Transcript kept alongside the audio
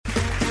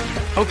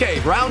Okay,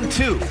 round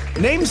two.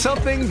 Name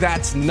something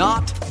that's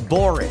not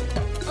boring.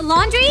 A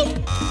laundry?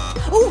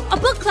 Ooh, a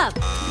book club.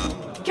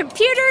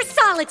 Computer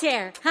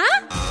solitaire,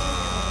 huh?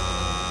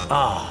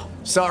 Ah,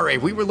 sorry,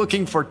 we were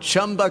looking for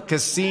Chumba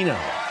Casino.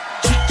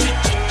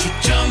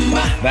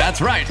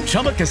 That's right,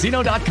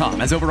 ChumbaCasino.com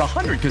has over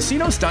 100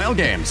 casino-style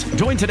games.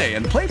 Join today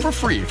and play for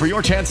free for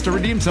your chance to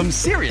redeem some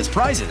serious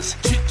prizes.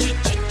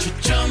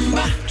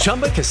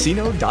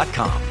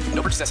 ChumbaCasino.com.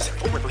 No purchase necessary.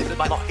 Void where prohibited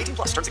by law. 18+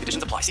 terms and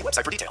conditions apply. See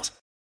website for details.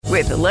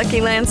 With the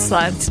Lucky Land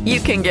Slots, you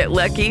can get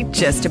lucky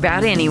just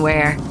about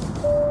anywhere.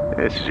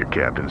 This is your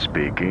captain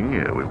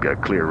speaking. We've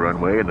got clear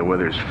runway and the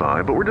weather's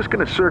fine, but we're just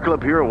going to circle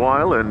up here a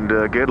while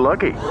and get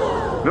lucky.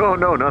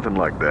 No, nothing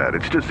like that.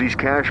 It's just these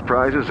cash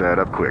prizes add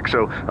up quick.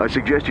 So I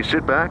suggest you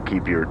sit back,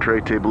 keep your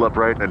tray table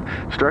upright, and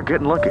start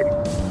getting lucky.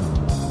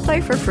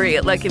 Play for free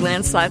at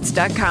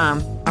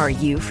LuckyLandSlots.com. Are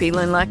you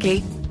feeling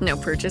lucky? No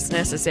purchase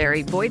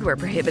necessary. Void where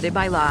prohibited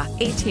by law.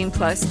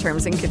 18+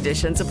 terms and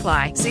conditions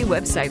apply. See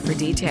website for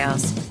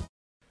details.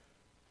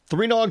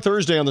 Three Dog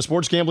Thursday on the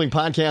Sports Gambling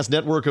Podcast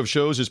network of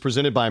shows is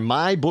presented by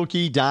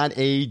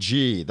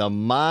MyBookie.ag. The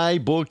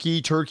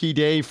MyBookie Turkey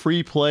Day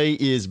free play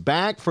is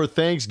back for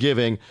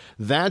Thanksgiving.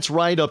 That's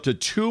right, up to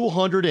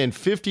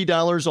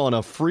 $250 on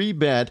a free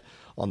bet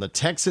on the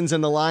Texans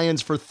and the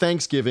Lions for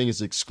Thanksgiving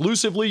is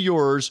exclusively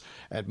yours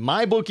at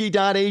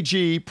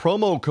MyBookie.ag,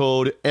 promo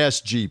code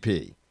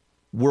SGP.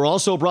 We're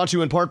also brought to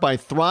you in part by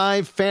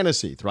Thrive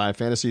Fantasy. Thrive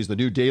Fantasy is the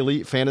new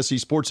daily fantasy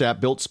sports app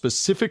built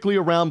specifically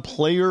around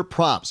player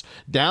props.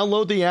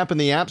 Download the app in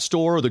the App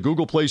Store or the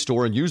Google Play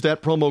Store and use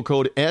that promo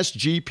code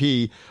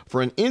SGP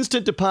for an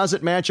instant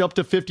deposit match up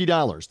to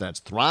 $50. That's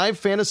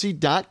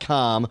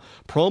thrivefantasy.com,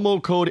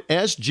 promo code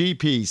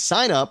SGP.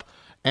 Sign up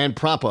and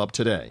prop up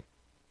today.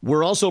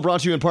 We're also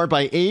brought to you in part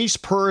by Ace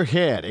Per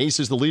Head.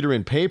 Ace is the leader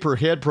in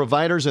pay-per-head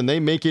providers, and they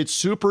make it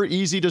super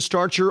easy to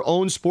start your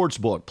own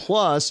sportsbook.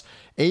 Plus,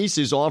 Ace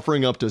is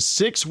offering up to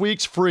 6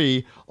 weeks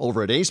free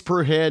over at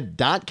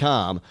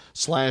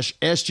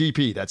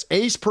aceperhead.com/SGP. That's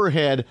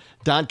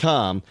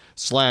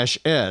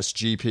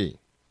aceperhead.com/SGP.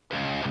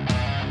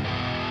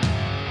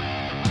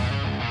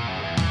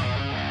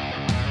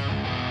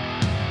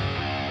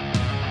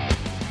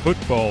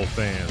 Football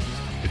fans,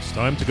 it's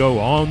time to go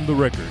on the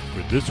record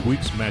for this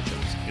week's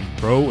matchups in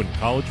pro and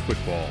college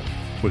football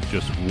with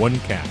just one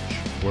catch.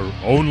 We're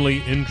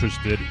only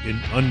interested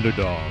in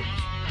underdogs.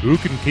 Who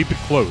can keep it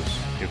close,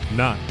 if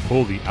not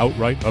pull the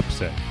outright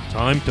upset?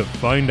 Time to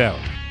find out.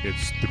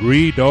 It's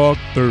Three Dog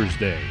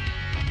Thursday.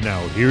 Now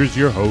here's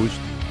your host,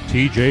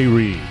 TJ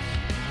Reeves.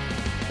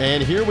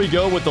 And here we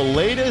go with the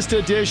latest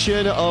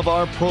edition of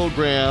our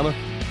program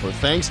for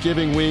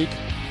Thanksgiving week.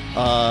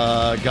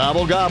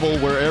 Gobble, gobble,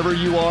 wherever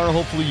you are.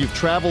 Hopefully you've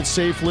traveled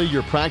safely.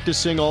 You're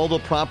practicing all the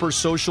proper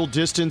social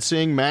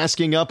distancing,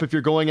 masking up if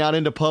you're going out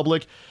into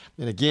public.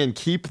 And again,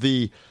 keep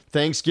the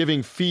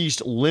Thanksgiving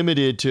feast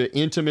limited to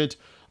intimate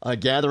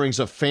gatherings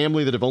of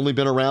family that have only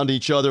been around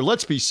each other.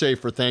 Let's be safe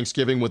for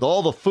Thanksgiving with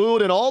all the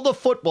food and all the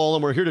football.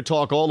 And we're here to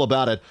talk all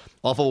about it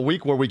off of a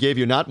week where we gave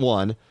you not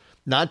one,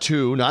 not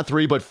two, not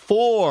three, but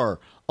four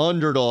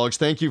underdogs.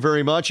 Thank you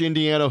very much,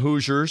 Indiana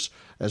Hoosiers,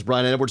 as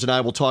Brian Edwards and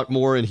I will talk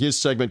more in his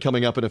segment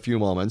coming up in a few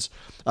moments.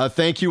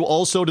 Thank you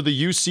also to the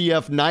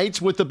UCF Knights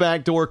with the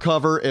backdoor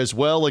cover as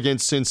well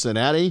against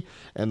Cincinnati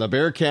and the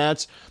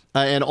Bearcats.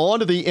 And on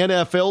to the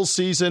NFL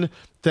season.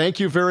 Thank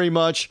you very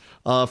much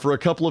for a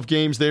couple of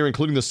games there,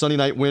 including the Sunday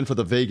night win for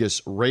the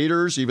Vegas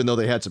Raiders, even though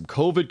they had some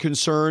COVID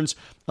concerns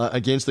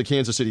against the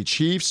Kansas City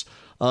Chiefs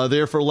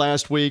there for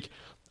last week.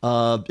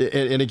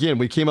 And again,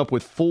 we came up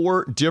with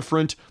four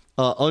different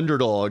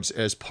underdogs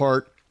as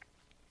part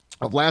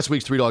of last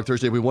week's Three Dog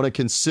Thursday. We want to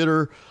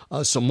consider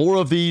some more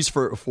of these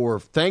for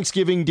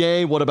Thanksgiving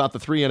Day. What about the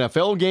 3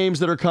 NFL games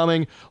that are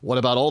coming? What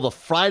about all the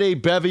Friday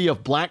bevy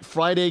of Black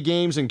Friday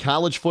games in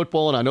college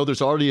football? And I know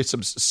there's already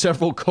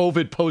several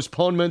COVID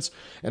postponements.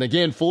 And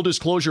again, full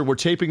disclosure, we're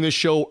taping this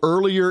show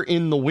earlier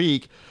in the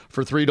week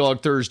for Three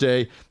Dog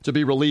Thursday to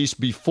be released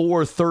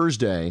before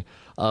Thursday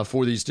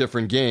for these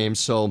different games.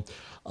 So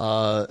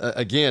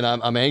again,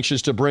 I'm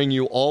anxious to bring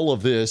you all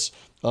of this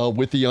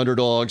with the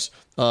underdogs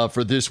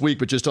for this week.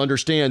 But just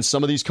understand,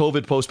 some of these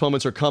COVID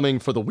postponements are coming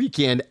for the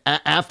weekend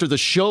after the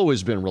show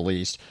has been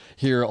released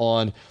here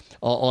on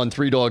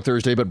Three Dog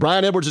Thursday. But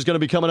Brian Edwards is going to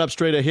be coming up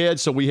straight ahead,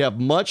 so we have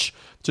much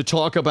to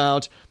talk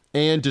about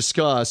and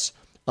discuss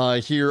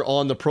here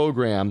on the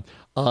program.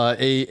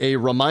 A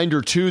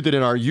reminder, too, that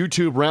in our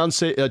YouTube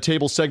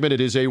roundtable segment,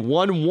 it is a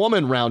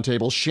one-woman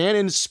roundtable.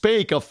 Shannon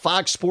Spake of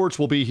Fox Sports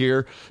will be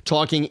here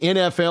talking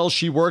NFL.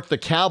 She worked the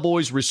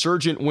Cowboys'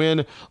 resurgent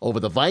win over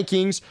the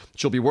Vikings.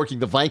 She'll be working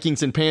the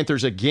Vikings and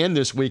Panthers again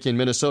this week in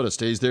Minnesota.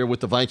 Stays there with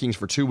the Vikings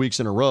for 2 weeks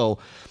in a row.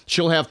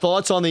 She'll have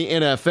thoughts on the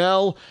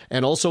NFL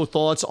and also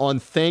thoughts on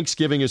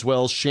Thanksgiving as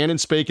well. Shannon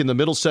Spake in the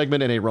middle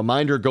segment, and a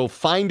reminder, go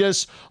find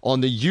us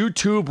on the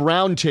YouTube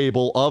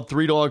roundtable of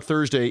Three Dog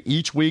Thursday.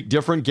 Each week,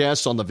 different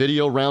guests on the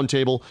video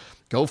roundtable.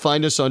 Go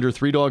find us under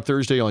Three Dog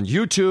Thursday on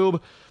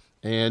YouTube.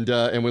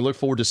 And we look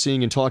forward to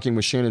seeing and talking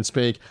with Shannon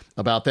Spake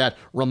about that.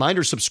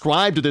 Reminder,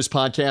 subscribe to this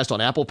podcast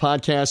on Apple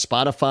Podcasts,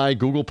 Spotify,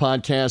 Google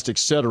Podcasts,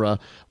 etc.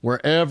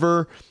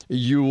 Wherever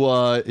you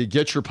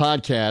get your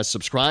podcasts,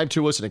 subscribe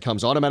to us, and it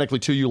comes automatically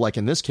to you, like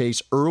in this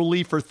case,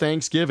 early for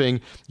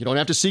Thanksgiving. You don't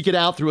have to seek it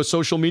out through a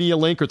social media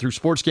link or through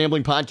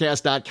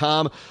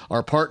sportsgamblingpodcast.com,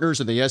 our partners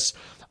in the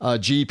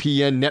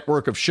SGPN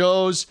network of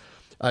shows.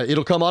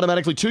 It'll come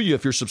automatically to you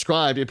if you're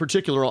subscribed, in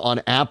particular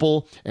on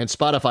Apple and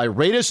Spotify.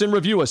 Rate us and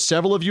review us.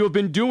 Several of you have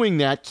been doing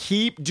that.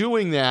 Keep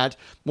doing that.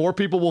 More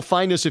people will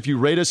find us if you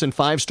rate us and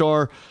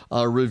 5-star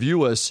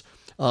review us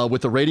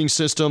with the rating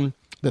system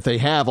that they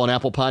have on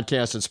Apple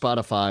Podcasts and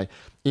Spotify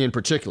in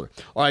particular.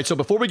 All right, so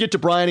before we get to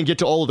Brian and get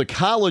to all of the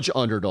college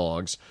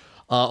underdogs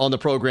on the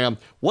program,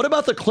 what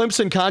about the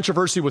Clemson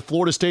controversy with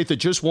Florida State that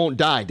just won't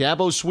die?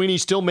 Dabo Swinney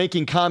still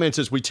making comments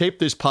as we tape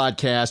this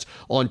podcast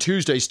on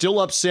Tuesday, still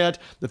upset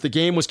that the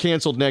game was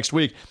canceled next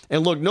week.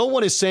 And look, no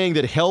one is saying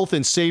that health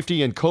and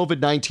safety and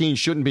COVID-19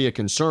 shouldn't be a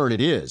concern. It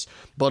is.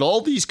 But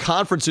all these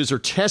conferences are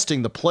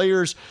testing the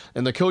players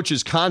and the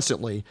coaches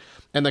constantly.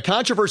 And the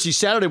controversy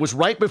Saturday was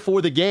right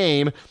before the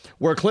game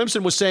where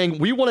Clemson was saying,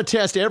 we want to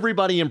test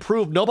everybody and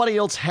prove nobody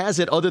else has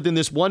it other than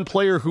this one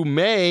player who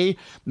may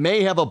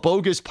have a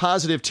bogus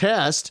positive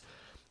test.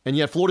 And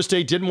yet Florida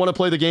State didn't want to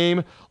play the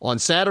game on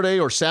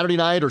Saturday or Saturday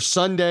night or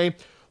Sunday.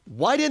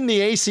 Why didn't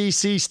the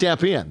ACC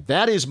step in?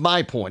 That is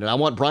my point, and I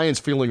want Brian's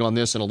feeling on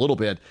this in a little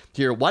bit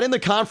here. Why didn't the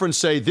conference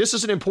say, this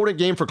is an important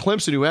game for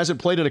Clemson, who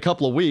hasn't played in a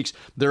couple of weeks?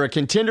 They're a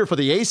contender for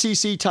the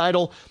ACC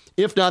title,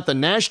 if not the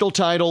national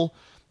title.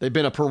 They've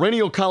been a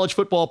perennial college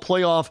football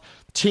playoff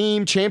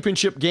team,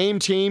 championship game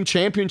team,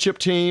 championship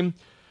team.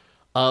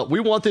 We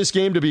want this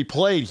game to be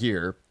played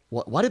here.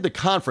 Why did the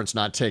conference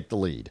not take the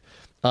lead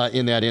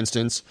in that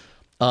instance?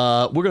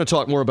 We're going to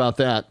talk more about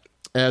that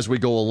as we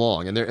go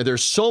along. And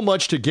there's so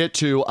much to get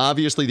to.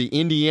 Obviously, the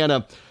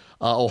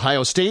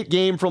Indiana-Ohio State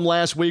game from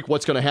last week,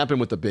 what's going to happen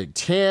with the Big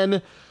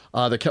Ten.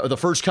 The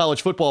first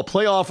college football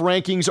playoff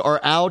rankings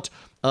are out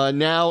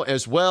now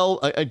as well.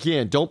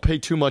 Again, don't pay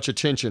too much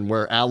attention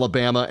where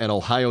Alabama and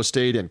Ohio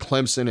State and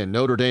Clemson and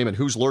Notre Dame and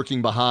who's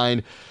lurking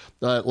behind,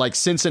 like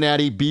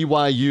Cincinnati,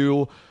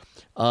 BYU,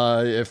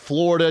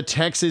 Florida,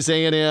 Texas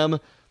A&M,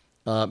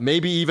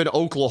 maybe even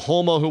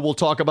Oklahoma, who we'll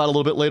talk about a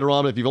little bit later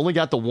on. If you've only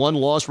got the one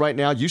loss right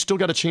now, you still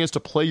got a chance to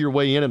play your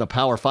way in a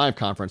Power 5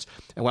 conference.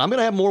 And I'm going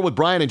to have more with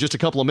Brian in just a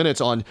couple of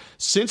minutes on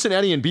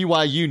Cincinnati and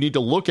BYU need to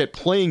look at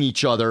playing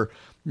each other,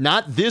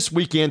 not this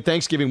weekend,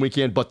 Thanksgiving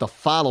weekend, but the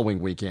following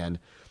weekend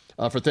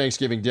for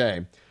Thanksgiving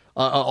Day.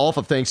 Off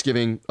of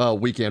Thanksgiving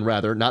weekend,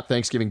 rather, not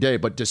Thanksgiving Day,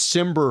 but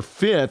December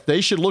 5th.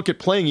 They should look at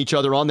playing each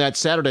other on that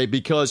Saturday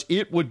because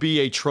it would be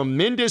a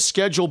tremendous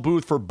schedule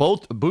boost for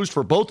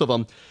both of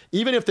them,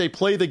 even if they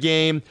play the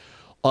game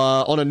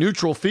on a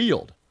neutral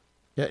field.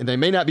 And they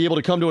may not be able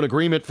to come to an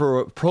agreement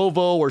for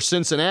Provo or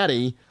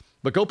Cincinnati,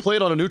 but go play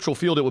it on a neutral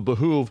field. It would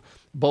behoove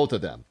both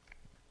of them.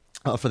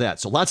 For that.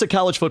 So lots of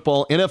college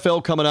football,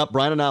 NFL coming up.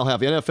 Brian and I will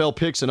have NFL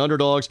picks and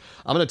underdogs.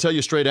 I'm going to tell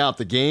you straight out,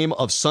 the game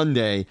of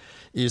Sunday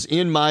is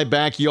in my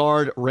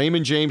backyard,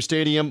 Raymond James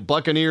Stadium.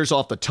 Buccaneers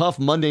off the tough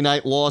Monday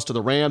night loss to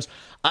the Rams.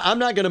 I'm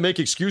not going to make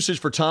excuses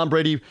for Tom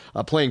Brady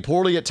playing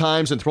poorly at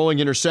times and throwing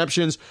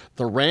interceptions.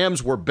 The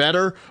Rams were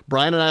better.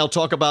 Brian and I will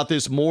talk about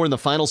this more in the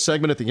final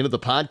segment at the end of the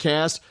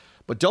podcast.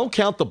 But don't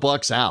count the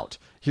Bucs out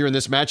here in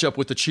this matchup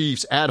with the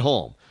Chiefs at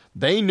home.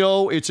 They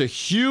know it's a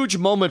huge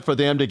moment for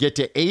them to get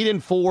to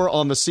 8-4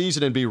 on the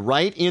season and be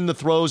right in the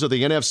throes of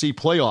the NFC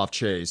playoff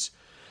chase.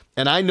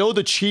 And I know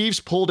the Chiefs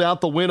pulled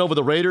out the win over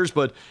the Raiders,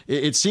 but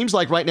it seems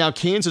like right now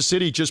Kansas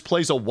City just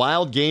plays a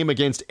wild game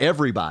against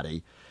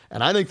everybody.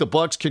 And I think the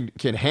Bucs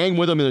can hang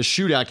with them in a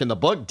shootout. Can the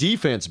Buc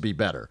defense be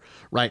better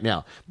right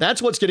now?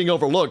 That's what's getting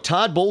overlooked.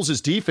 Todd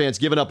Bowles' defense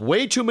giving up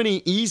way too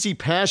many easy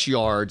pass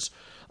yards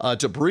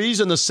to Breeze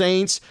and the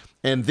Saints.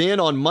 And then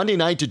on Monday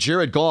night to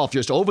Jared Goff,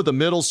 just over the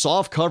middle,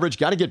 soft coverage,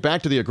 got to get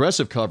back to the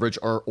aggressive coverage,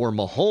 or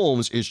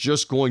Mahomes is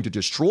just going to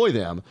destroy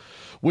them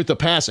with the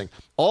passing.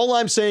 All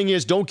I'm saying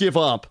is don't give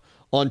up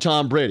on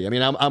Tom Brady. I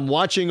mean, I'm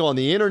watching on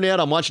the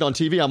internet, I'm watching on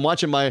TV, I'm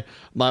watching my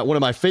one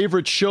of my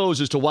favorite shows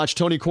is to watch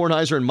Tony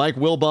Kornheiser and Mike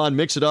Wilbon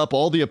mix it up,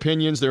 all the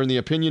opinions. They're in the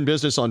opinion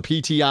business on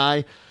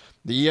PTI,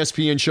 the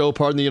ESPN show,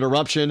 pardon the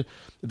interruption.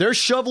 They're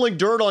shoveling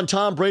dirt on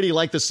Tom Brady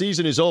like the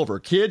season is over.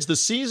 Kids, the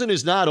season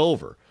is not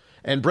over.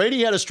 And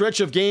Brady had a stretch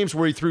of games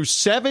where he threw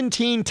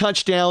 17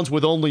 touchdowns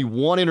with only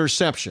one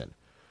interception.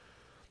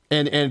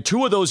 And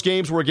two of those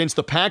games were against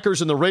the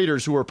Packers and the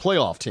Raiders, who are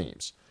playoff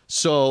teams.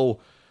 So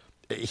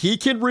he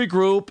can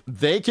regroup,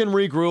 they can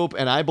regroup,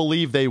 and I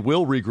believe they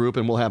will regroup,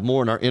 and we'll have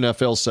more in our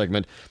NFL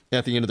segment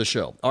at the end of the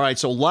show. All right,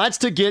 so lots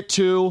to get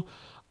to.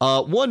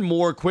 One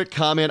more quick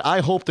comment.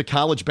 I hope the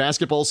college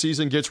basketball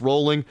season gets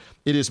rolling.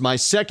 It is my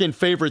second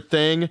favorite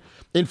thing.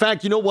 In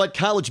fact, you know what?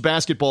 College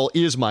basketball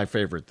is my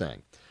favorite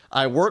thing.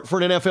 I work for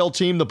an NFL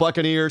team, the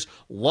Buccaneers.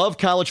 Love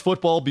college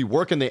football. Be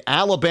working the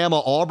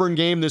Alabama-Auburn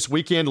game this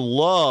weekend.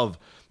 Love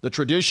the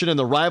tradition and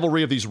the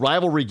rivalry of these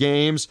rivalry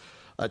games.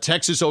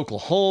 Texas,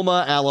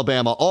 Oklahoma,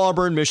 Alabama,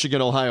 Auburn,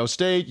 Michigan, Ohio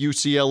State,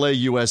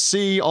 UCLA,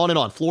 USC, on and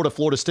on. Florida,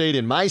 Florida State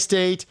in my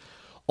state,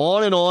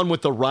 on and on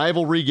with the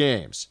rivalry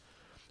games.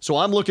 So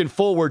I'm looking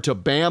forward to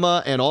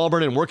Bama and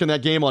Auburn and working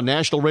that game on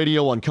national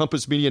radio on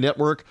Compass Media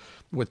Network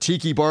with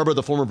Tiki Barber,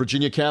 the former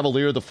Virginia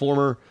Cavalier, the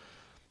former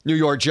New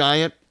York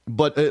Giant.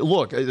 But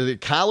look,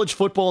 college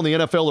football and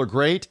the NFL are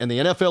great, and the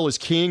NFL is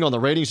king on the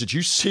ratings. Did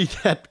you see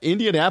that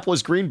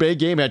Indianapolis-Green Bay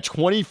game had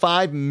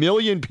 25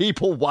 million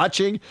people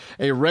watching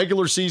a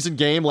regular season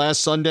game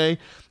last Sunday?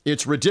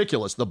 It's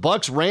ridiculous. The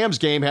Bucs-Rams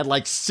game had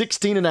like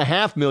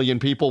 16.5 million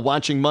people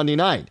watching Monday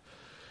night.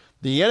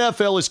 The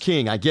NFL is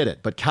king, I get it,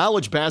 but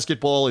college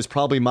basketball is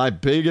probably my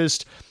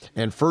biggest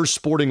and first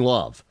sporting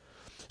love.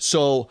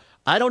 So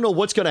I don't know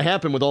what's going to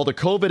happen with all the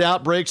COVID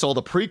outbreaks, all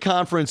the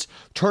pre-conference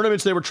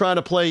tournaments they were trying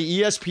to play.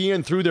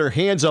 ESPN threw their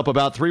hands up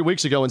about 3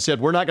 weeks ago and said,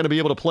 we're not going to be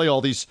able to play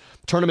all these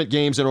tournament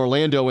games in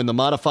Orlando in the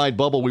modified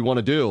bubble we want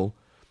to do.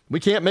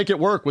 We can't make it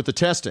work with the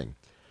testing.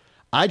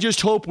 I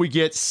just hope we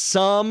get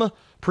some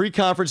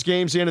pre-conference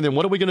games in, and then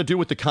what are we going to do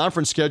with the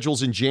conference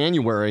schedules in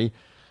January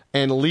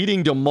and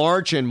leading to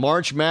March and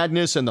March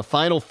Madness and the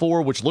Final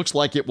Four, which looks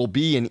like it will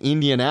be in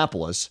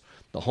Indianapolis,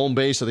 the home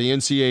base of the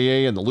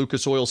NCAA and the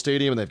Lucas Oil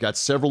Stadium, and they've got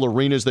several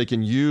arenas they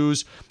can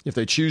use. If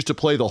they choose to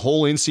play the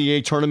whole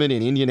NCAA tournament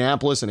in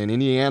Indianapolis and in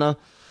Indiana,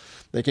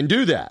 they can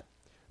do that.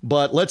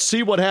 But let's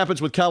see what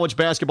happens with college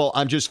basketball.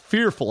 I'm just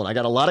fearful, and I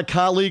got a lot of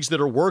colleagues that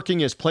are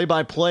working as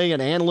play-by-play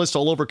and analysts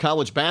all over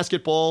college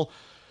basketball,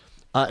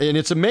 and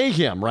it's a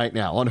mayhem right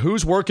now on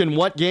who's working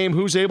what game,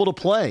 who's able to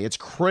play. It's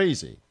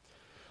crazy.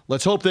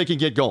 Let's hope they can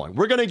get going.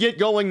 We're going to get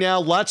going now.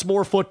 Lots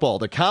more football.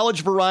 The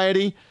college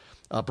variety.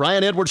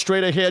 Brian Edwards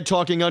straight ahead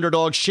talking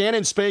underdogs.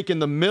 Shannon Spake in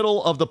the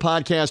middle of the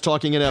podcast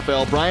talking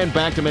NFL. Brian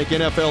back to make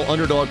NFL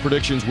underdog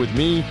predictions with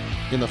me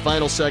in the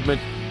final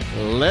segment.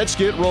 Let's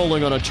get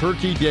rolling on a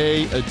Turkey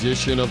Day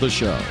edition of the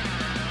show.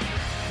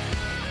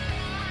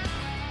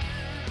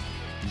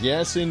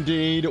 Yes,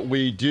 indeed,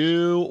 we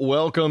do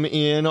welcome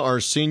in our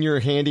senior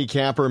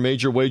handicapper,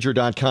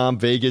 MajorWager.com,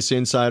 Vegas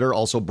Insider,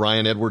 also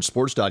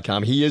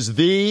BrianEdwardsSports.com. He is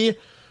the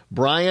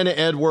Brian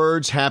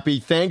Edwards. Happy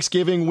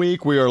Thanksgiving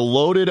week. We are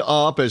loaded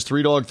up as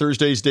Three Dog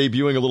Thursday's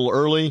debuting a little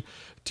early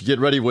to get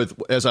ready with,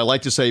 as I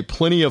like to say,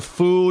 plenty of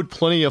food,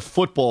 plenty of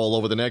football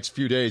over the next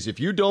few days. If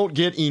you don't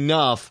get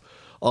enough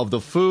of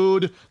the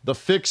food, the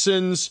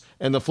fixins,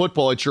 and the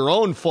football, it's your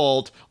own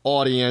fault,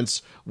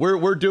 audience.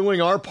 We're doing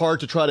our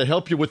part to try to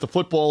help you with the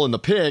football and the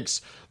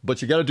picks,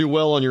 but you got to do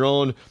well on your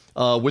own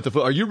with the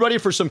food. Are you ready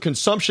for some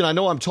consumption? I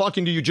know I'm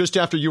talking to you just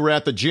after you were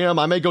at the gym.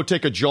 I may go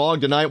take a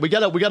jog tonight. We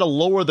got to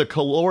lower the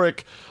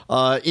caloric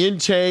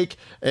intake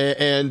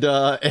and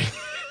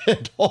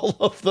and all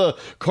of the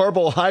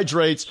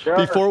carbohydrates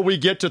before we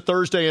get to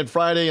Thursday and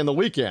Friday and the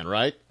weekend,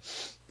 right?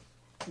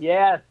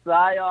 Yes,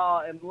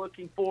 I am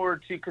looking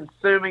forward to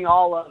consuming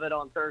all of it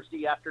on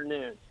Thursday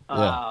afternoon.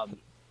 Yeah.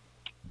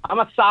 I'm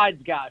a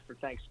sides guy for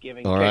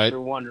Thanksgiving, in case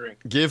you're wondering.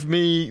 Give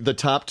me the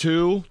top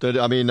two. I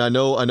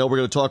know we're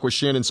going to talk with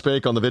Shannon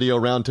Spake on the video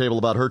roundtable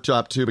about her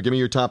top two, but give me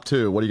your top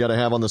two. What do you got to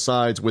have on the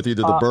sides with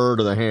either the bird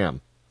or the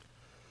ham?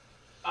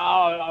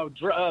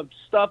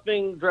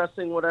 Stuffing,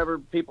 dressing, whatever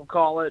people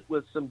call it,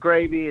 with some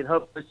gravy and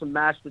hopefully some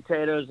mashed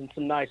potatoes and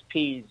some nice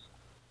peas.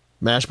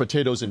 Mashed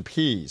potatoes and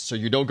peas. So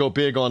you don't go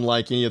big on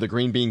like any of the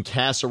green bean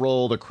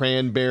casserole, the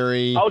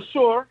cranberry. Oh,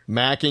 sure.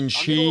 Mac and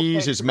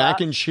cheese. Is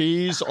mac and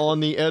cheese on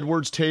the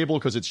Edwards table?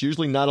 Because it's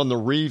usually not on the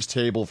Reeves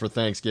table for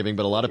Thanksgiving,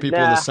 but a lot of people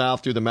in the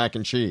South do the mac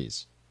and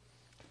cheese.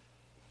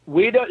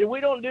 We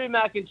don't do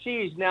mac and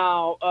cheese.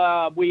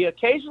 Now, we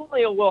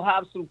occasionally will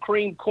have some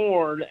cream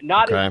corn,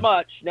 not as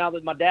much now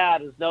that my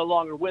dad is no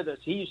longer with us.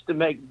 He used to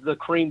make the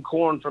cream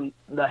corn from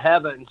the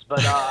heavens, but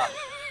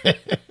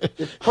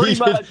it's pretty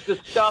much the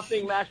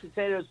stuffing, mashed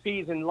potatoes,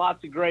 peas, and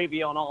lots of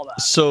gravy on all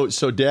that. So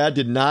Dad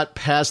did not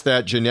pass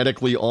that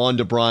genetically on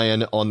to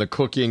Brian on the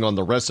cooking, on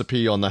the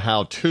recipe, on the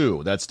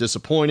how-to. That's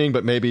disappointing,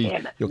 but maybe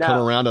you'll come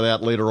around to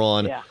that later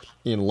on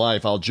in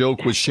life. I'll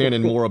joke with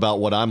Shannon more about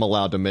what I'm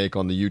allowed to make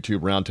on the YouTube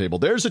roundtable.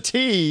 There's a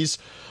tease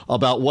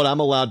about what I'm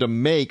allowed to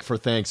make for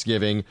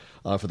Thanksgiving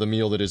for the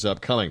meal that is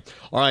upcoming.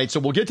 All right, so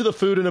we'll get to the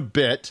food in a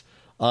bit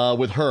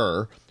with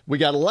her. We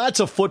got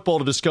lots of football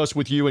to discuss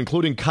with you,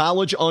 including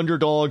college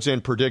underdogs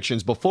and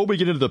predictions. Before we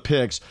get into the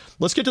picks,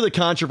 let's get to the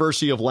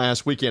controversy of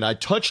last weekend. I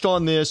touched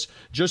on this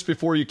just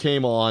before you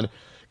came on.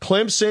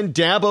 Clemson,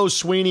 Dabo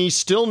Swinney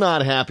still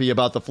not happy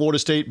about the Florida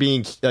State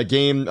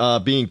game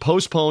being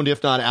postponed,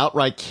 if not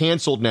outright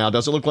canceled now.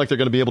 Doesn't look like they're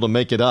going to be able to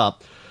make it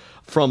up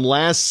from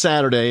last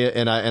Saturday,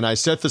 and I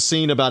set the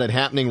scene about it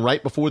happening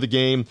right before the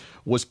game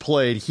was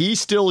played.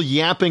 He's still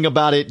yapping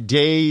about it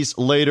days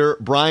later.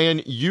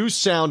 Brian, you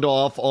sound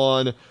off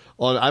on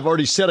I've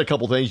already said a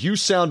couple things. You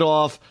sound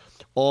off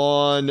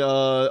on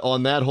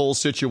that whole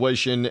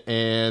situation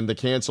and the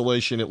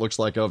cancellation, it looks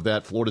like, of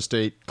that Florida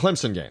State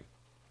Clemson game.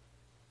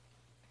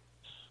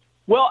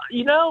 Well,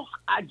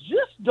 I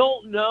just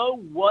don't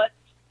know what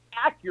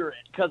accurate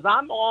because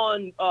I'm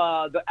on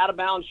the Out of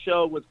Bounds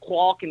show with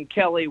Kwok and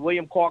Kelly,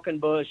 William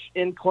Qualkenbush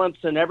in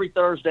Clemson every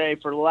Thursday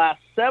for the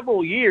last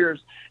several years,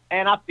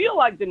 and I feel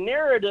like the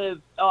narrative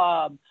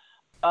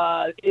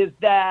is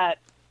that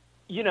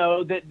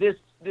that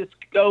this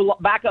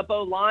backup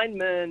O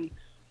lineman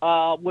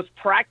was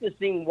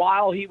practicing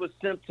while he was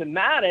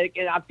symptomatic,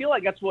 and I feel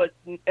like that's what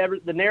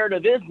the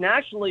narrative is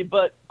nationally.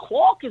 But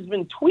Kwok has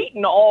been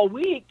tweeting all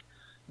week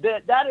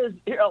that is,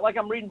 like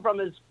I'm reading from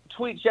his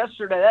tweets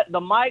yesterday, that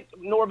the Mike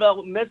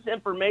Norvell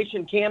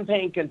misinformation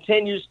campaign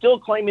continues, still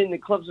claiming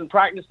that Clemson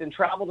practiced and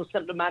traveled a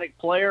symptomatic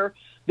player.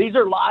 These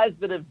are lies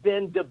that have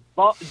been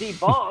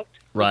debunked.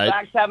 Right. The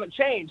facts haven't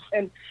changed.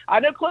 And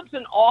I know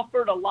Clemson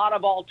offered a lot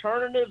of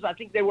alternatives. I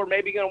think they were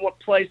maybe going to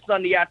play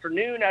Sunday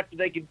afternoon after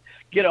they could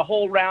get a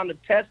whole round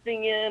of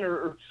testing in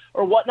or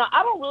whatnot.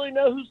 I don't really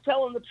know who's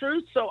telling the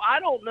truth, so I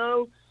don't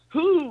know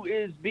who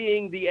is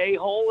being the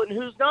a-hole and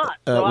who's not.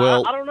 So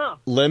I don't know.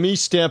 Let me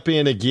step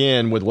in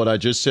again with what I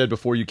just said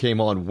before you came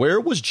on.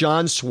 Where was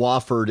John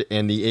Swofford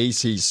and the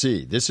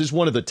ACC? This is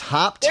one of the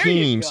top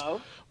teams,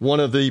 one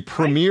of the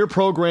premier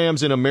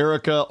programs in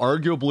America,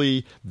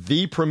 arguably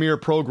the premier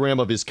program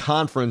of his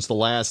conference the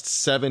last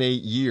 7-8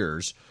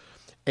 years.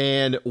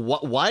 And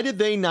why did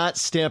they not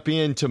step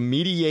in to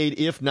mediate,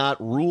 if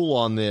not rule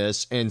on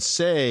this, and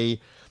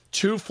say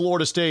to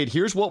Florida State,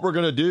 here's what we're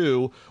going to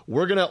do.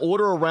 We're going to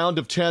order a round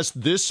of tests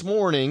this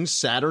morning,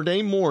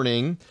 Saturday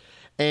morning,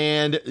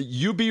 and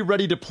you be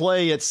ready to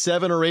play at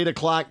 7 or 8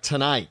 o'clock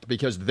tonight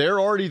because they're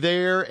already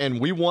there and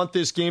we want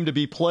this game to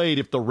be played.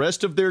 If the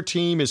rest of their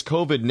team is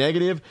COVID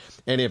negative,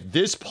 and if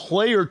this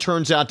player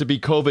turns out to be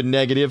COVID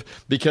negative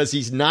because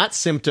he's not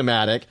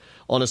symptomatic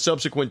on a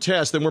subsequent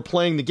test, then we're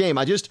playing the game.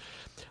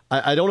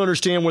 I don't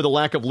understand where the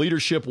lack of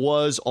leadership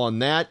was on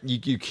that.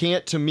 You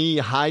can't, to me,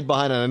 hide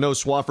behind, and I know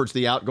Swofford's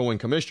the outgoing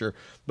commissioner,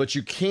 but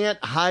you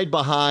can't hide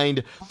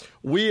behind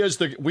we as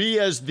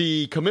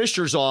the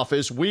commissioner's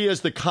office, we as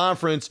the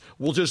conference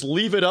will just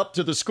leave it up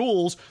to the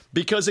schools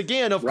because,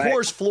 again, of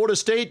course, Florida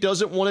State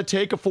doesn't want to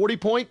take a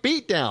 40-point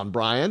beatdown,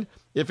 Brian,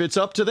 if it's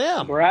up to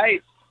them.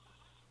 Right.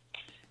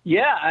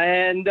 Yeah,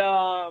 and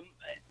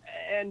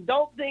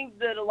don't think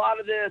that a lot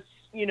of this,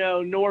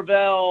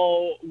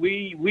 Norvell,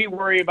 we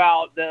worry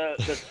about the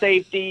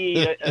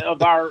safety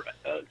of our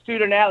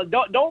student athletes.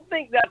 Don't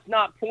think that's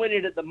not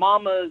pointed at the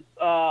mamas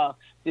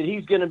that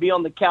he's going to be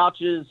on the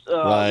couches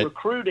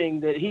recruiting,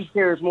 that he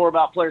cares more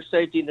about player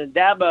safety than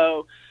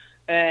Dabo.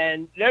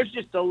 And there's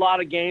just a lot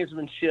of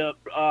gamesmanship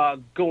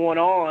going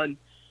on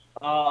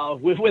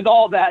with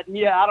all that. And,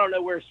 yeah, I don't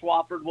know where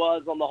Swofford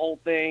was on the whole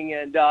thing,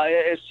 and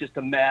it's just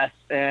a mess.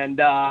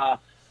 And,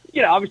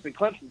 obviously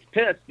Clemson's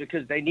pissed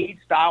because they need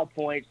style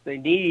points.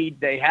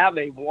 They have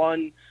a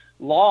one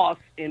loss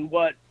in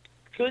what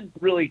could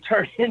really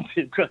turn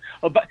into,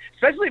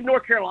 especially if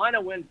North Carolina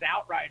wins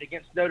outright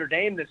against Notre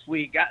Dame this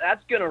week.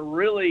 That's going to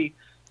really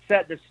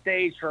set the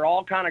stage for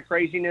all kind of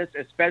craziness,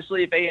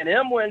 especially if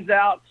A&M wins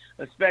out,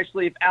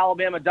 especially if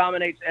Alabama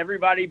dominates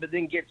everybody but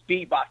then gets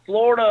beat by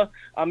Florida.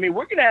 I mean,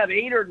 we're going to have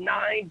 8 or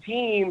 9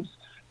 teams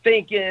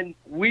thinking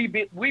we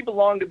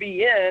belong to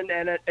be in,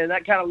 and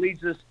that kind of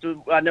leads us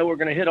to, I know we're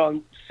going to hit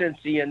on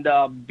Cincy and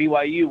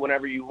BYU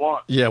whenever you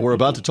want. Yeah, we're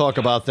about to talk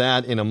about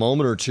that in a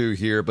moment or two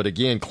here, but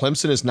again,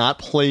 Clemson has not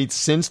played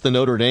since the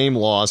Notre Dame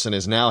loss and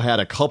has now had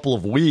a couple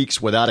of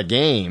weeks without a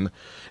game,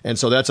 and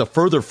so that's a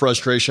further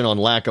frustration on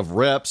lack of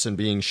reps and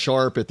being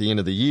sharp at the end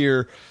of the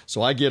year,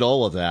 so I get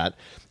all of that.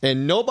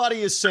 And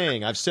nobody is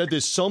saying, I've said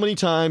this so many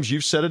times,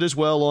 you've said it as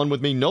well on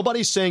with me,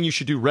 nobody's saying you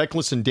should do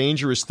reckless and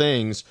dangerous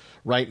things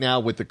right now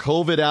with the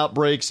COVID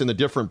outbreaks and the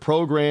different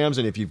programs.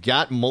 And if you've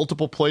got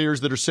multiple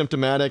players that are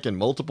symptomatic and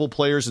multiple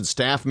players and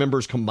staff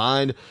members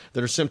combined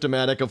that are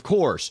symptomatic, of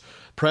course,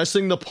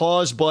 pressing the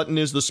pause button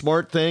is the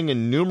smart thing.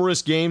 And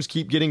numerous games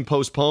keep getting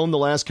postponed the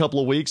last couple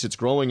of weeks. It's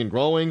growing and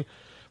growing.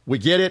 We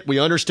get it. We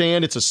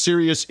understand it's a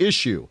serious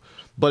issue.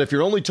 But if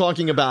you're only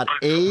talking about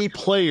a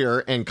player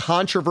and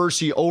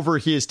controversy over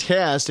his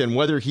test and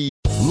whether he...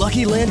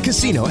 Lucky Land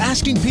Casino,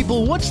 asking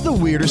people, what's the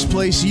weirdest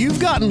place you've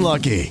gotten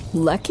lucky?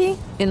 Lucky?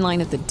 In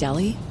line at the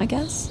deli, I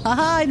guess?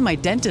 Aha, in my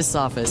dentist's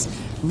office.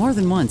 More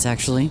than once,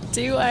 actually.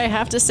 Do I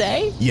have to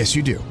say? Yes,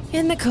 you do.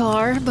 In the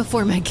car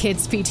before my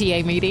kids'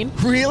 PTA meeting.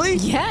 Really?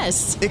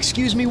 Yes.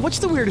 Excuse me, what's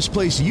the weirdest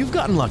place you've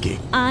gotten lucky?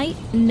 I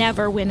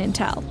never win and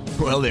tell.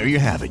 Well, there you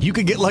have it. You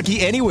can get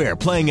lucky anywhere,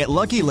 playing at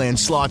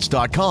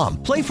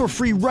LuckyLandSlots.com. Play for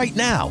free right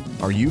now.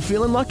 Are you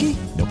feeling lucky?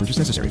 No purchase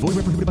necessary. Void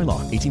where prohibited by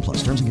law.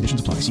 18+. Terms and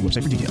conditions apply. See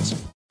website for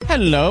details.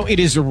 Hello, it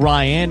is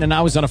Ryan, and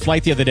I was on a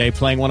flight the other day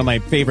playing one of my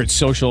favorite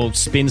social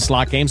spin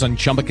slot games on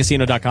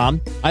ChumbaCasino.com.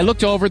 I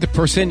looked over at the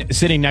person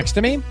sitting next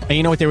to me, and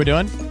you know what they were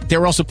doing? They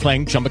were also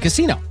playing Chumba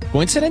Casino.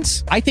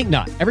 Coincidence? I think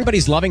not.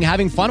 Everybody's loving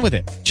having fun with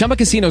it. Chumba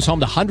Casino is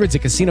home to hundreds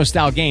of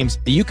casino-style games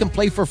that you can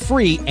play for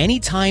free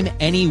anytime,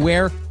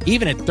 anywhere,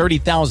 even at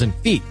 30,000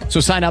 feet. So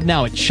sign up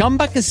now at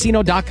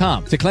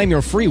ChumbaCasino.com to claim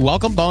your free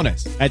welcome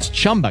bonus. That's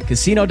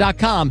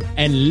ChumbaCasino.com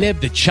and live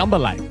the Chumba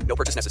life. No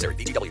purchase necessary.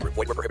 VGW. Void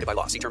where prohibited by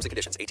law. See terms and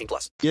conditions.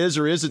 18+. Is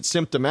or isn't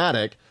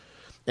symptomatic.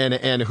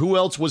 and who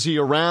else was he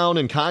around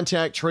and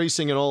contact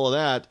tracing and all of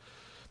that.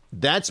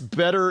 That's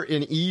better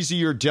and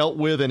easier dealt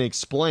with and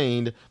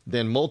explained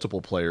than multiple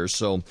players.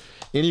 So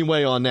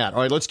anyway on that. All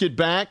right, let's get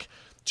back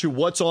to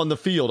what's on the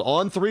field.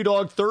 On Three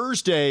Dog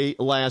Thursday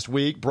last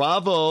week,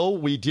 bravo,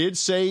 we did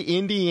say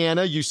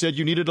Indiana. You said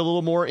you needed a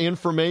little more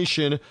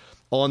information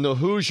on the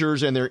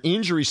Hoosiers and their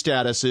injury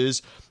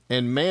statuses.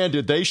 And, man,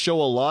 did they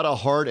show a lot of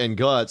heart and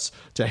guts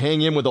to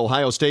hang in with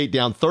Ohio State,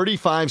 down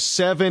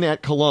 35-7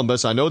 at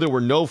Columbus. I know there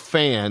were no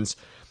fans.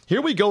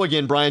 Here we go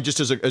again, Brian,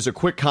 just as a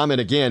quick comment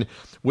again.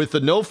 With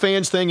the no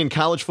fans thing in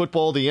college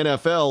football, the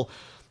NFL,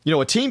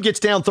 a team gets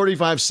down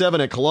 35-7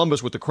 at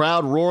Columbus with the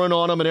crowd roaring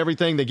on them and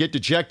everything. They get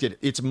dejected.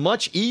 It's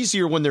much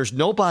easier when there's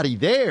nobody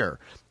there,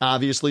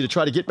 obviously, to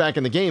try to get back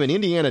in the game, and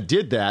Indiana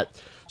did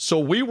that. So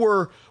we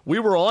were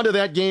onto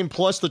that game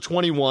plus the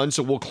 21,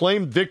 so we'll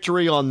claim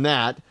victory on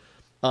that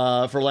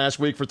for last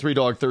week for Three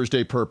Dog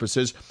Thursday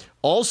purposes.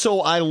 Also,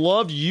 I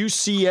loved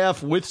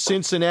UCF with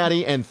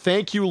Cincinnati, and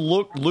thank you,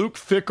 Luke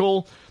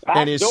Fickell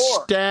and his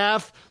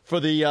staff for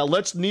the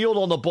let's kneel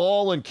on the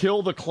ball and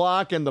kill the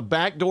clock and the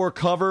backdoor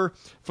cover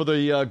for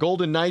the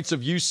Golden Knights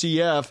of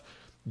UCF,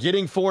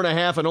 getting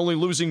 4.5 and only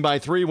losing by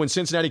 3 when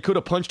Cincinnati could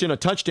have punched in a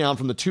touchdown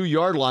from the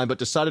 2-yard line but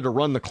decided to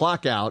run the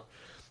clock out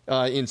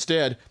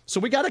instead. So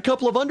we got a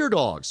couple of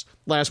underdogs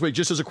last week.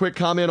 Just as a quick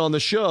comment on the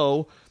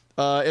show,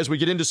 as we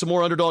get into some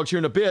more underdogs here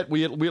in a bit,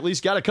 we at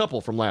least got a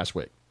couple from last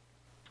week.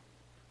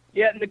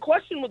 Yeah, and the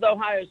question with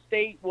Ohio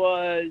State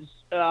was,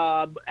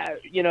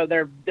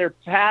 their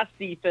pass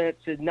defense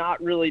had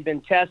not really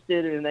been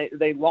tested, and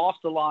they lost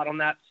a lot on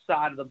that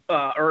side of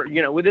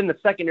the, within the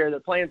secondary.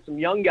 They're playing some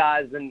young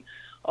guys, and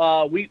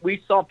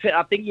we saw Pitt.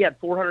 I think he had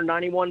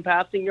 491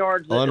 passing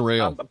yards.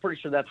 Unreal. I'm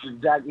pretty sure that's the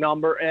exact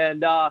number.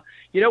 And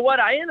you know what?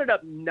 I ended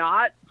up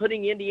not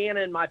putting Indiana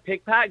in my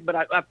pick pack, but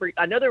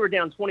I know they were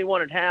down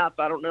 21.5.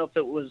 I don't know if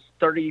it was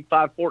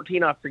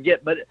 35-14. I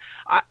forget. But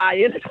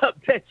I ended up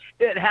at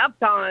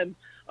halftime.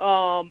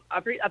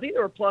 I think they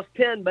were plus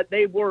 10, but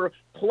they were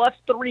plus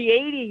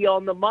 380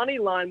 on the money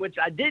line, which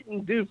I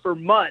didn't do for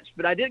much,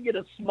 but I did get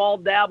a small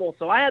dabble.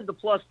 So I had the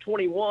plus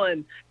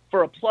 21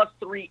 for a plus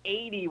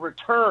 380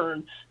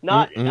 return.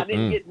 I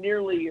didn't get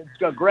nearly as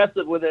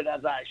aggressive with it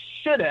as I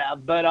should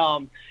have, but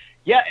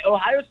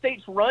Ohio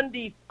State's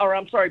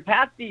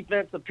pass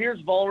defense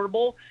appears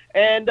vulnerable,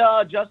 and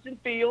Justin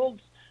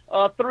Fields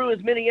threw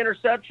as many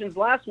interceptions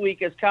last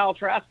week as Kyle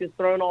Trask has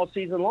thrown all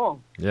season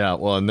long. Yeah,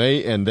 well, and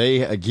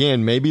they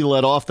again maybe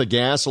let off the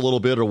gas a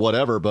little bit or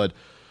whatever, but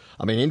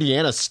I mean,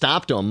 Indiana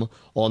stopped them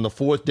on the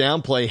 4th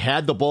down play,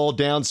 had the ball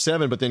down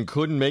 7, but then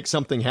couldn't make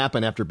something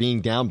happen after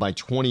being down by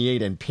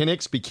 28. And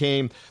Penix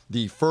became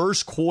the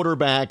first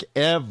quarterback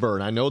ever.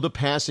 And I know the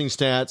passing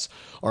stats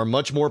are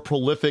much more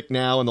prolific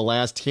now in the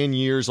last 10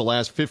 years, the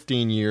last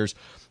 15 years,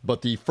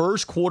 but the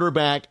first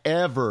quarterback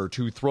ever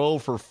to throw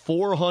for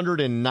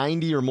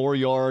 490 or more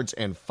yards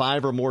and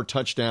 5 or more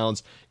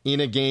touchdowns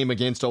in a game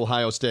against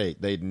Ohio State.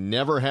 They'd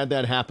never had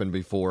that happen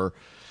before.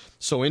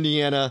 So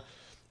Indiana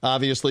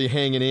obviously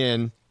hanging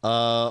in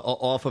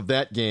off of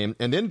that game.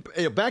 And then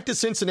back to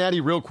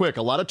Cincinnati real quick.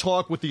 A lot of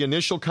talk with the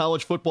initial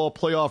college football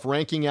playoff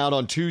ranking out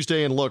on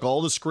Tuesday. And look,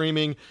 all the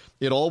screaming,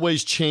 it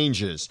always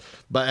changes.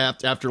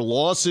 But after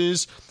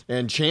losses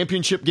and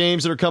championship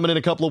games that are coming in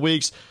a couple of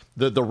weeks,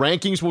 the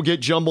rankings will get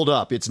jumbled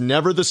up. It's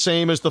never the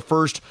same as the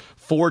first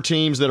 4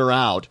 teams that are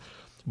out.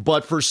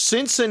 But for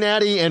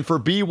Cincinnati and for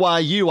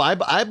BYU,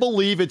 I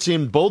believe it's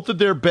in both of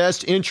their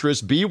best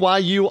interests.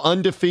 BYU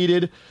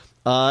undefeated,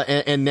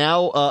 and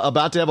now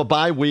about to have a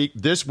bye week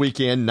this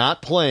weekend,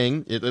 not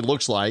playing, it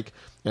looks like,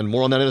 and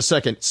more on that in a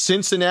second.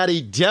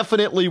 Cincinnati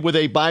definitely with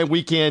a bye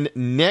weekend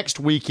next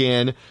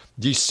weekend,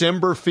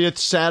 December 5th,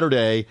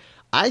 Saturday.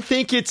 I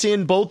think it's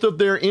in both of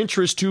their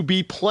interests to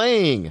be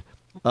playing,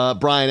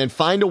 Brian, and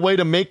find a way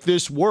to make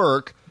this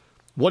work.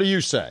 What do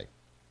you say?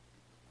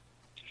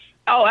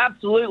 Oh,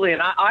 absolutely.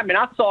 And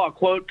I saw a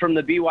quote from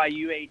the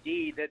BYU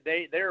AD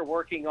that they're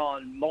working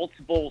on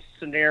multiple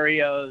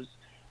scenarios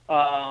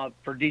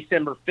for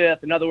December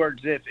 5th. In other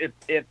words,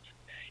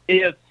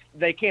 if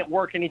they can't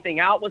work anything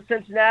out with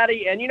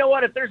Cincinnati, and you know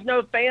what, if there's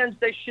no fans,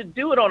 they should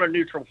do it on a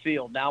neutral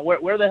field. Now,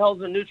 where the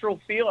hell's a neutral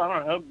field? I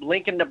don't know,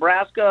 Lincoln,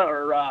 Nebraska,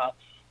 or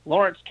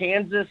Lawrence,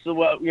 Kansas. Or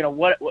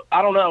what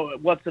I don't know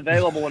what's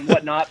available and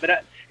whatnot.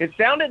 But it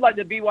sounded like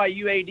the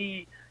BYU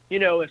AD,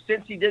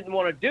 since he didn't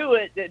want to do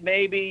it, that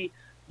maybe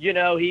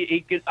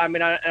he could. I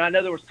mean, I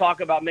know there was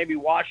talk about maybe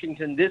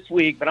Washington this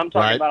week, but I'm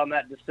talking about on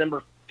that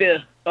December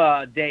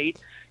 5th date.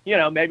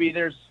 Maybe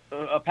there's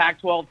a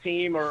Pac-12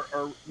 team or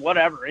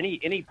whatever, any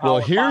Power Well,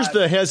 here's 5,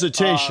 the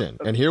hesitation,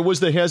 and here was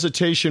the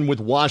hesitation with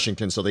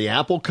Washington. So the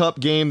Apple Cup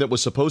game that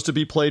was supposed to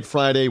be played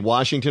Friday,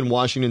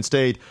 Washington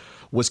State,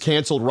 was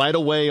canceled right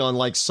away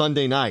on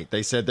Sunday night.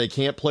 They said they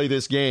can't play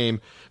this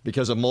game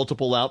because of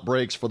multiple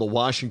outbreaks for the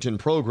Washington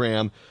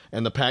program,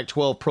 and the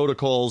Pac-12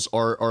 protocols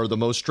are the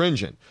most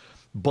stringent.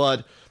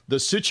 But The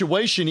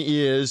situation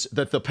is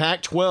that the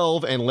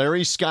Pac-12 and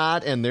Larry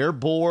Scott and their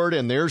board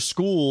and their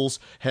schools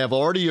have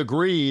already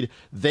agreed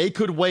they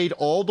could wait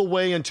all the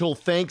way until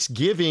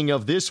Thanksgiving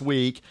of this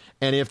week.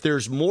 And if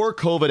there's more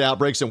COVID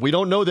outbreaks, and we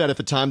don't know that at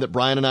the time that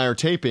Brian and I are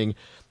taping,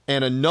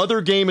 and another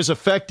game is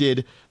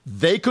affected,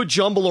 they could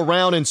jumble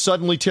around and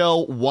suddenly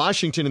tell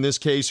Washington, in this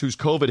case, who's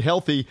COVID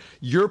healthy,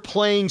 you're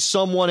playing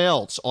someone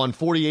else on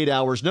 48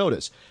 hours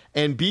notice.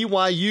 And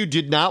BYU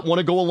did not want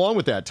to go along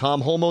with that.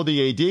 Tom Holmoe,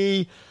 the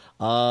AD,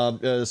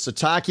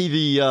 Sataki,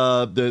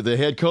 the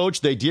head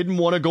coach, they didn't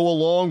want to go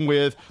along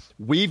with,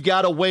 we've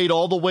got to wait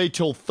all the way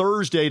till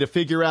Thursday to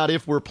figure out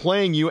if we're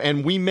playing you,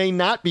 and we may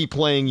not be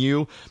playing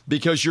you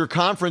because your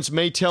conference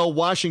may tell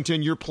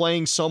Washington you're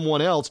playing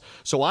someone else.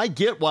 So I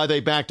get why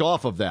they backed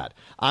off of that.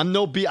 I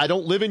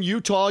don't live in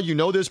Utah. You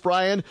know this,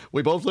 Brian.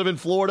 We both live in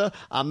Florida.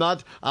 I'm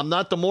not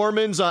the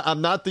Mormons. I'm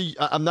not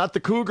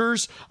the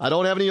Cougars. I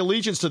don't have any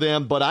allegiance to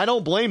them, but I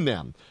don't blame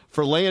them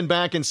for laying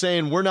back and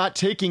saying we're not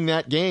taking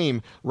that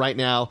game right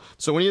now.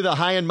 So any of the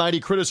high and mighty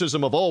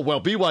criticism of,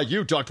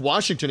 BYU ducked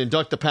Washington and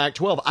ducked the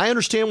Pac-12, I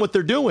understand what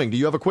they're doing. Do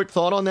you have a quick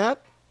thought on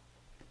that?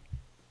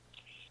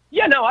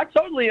 Yeah, no, I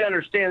totally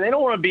understand. They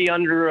don't want to be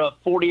under a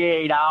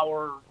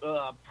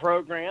 48-hour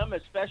program,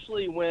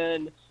 especially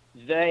when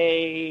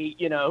they,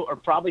 are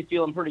probably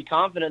feeling pretty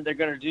confident they're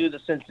going to do the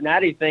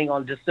Cincinnati thing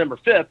on December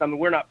 5th. I mean,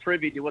 we're not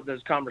privy to what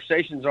those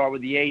conversations are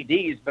with the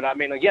ADs, but I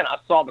mean, again, I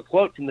saw the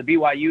quote from the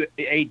BYU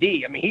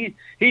AD. I mean,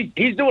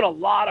 he's doing a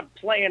lot of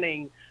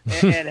planning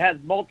and has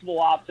multiple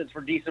options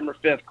for December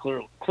 5th,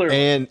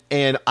 clearly.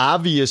 And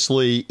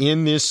obviously,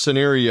 in this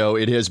scenario,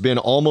 it has been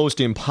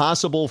almost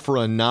impossible for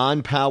a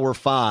non-Power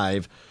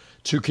 5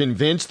 to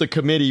convince the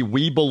committee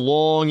we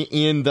belong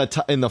in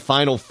the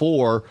Final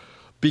Four,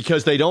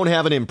 because they don't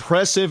have an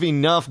impressive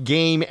enough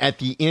game at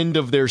the end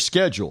of their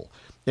schedule.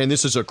 And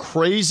this is a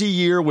crazy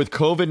year with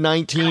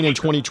COVID-19 in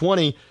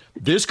 2020.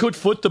 This could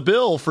foot the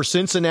bill for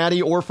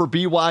Cincinnati or for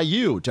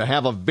BYU to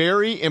have a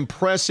very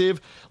impressive,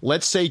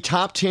 let's say,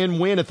 top 10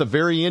 win at the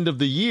very end of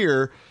the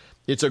year.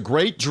 It's a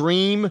great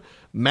dream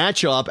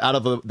matchup out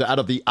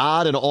of the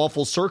odd and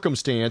awful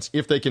circumstance.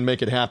 If they can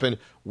make it happen,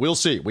 we'll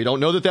see. We don't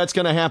know that that's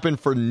going to happen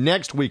for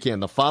next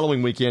weekend, the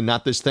following weekend,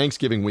 not this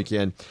Thanksgiving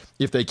weekend,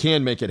 if they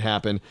can make it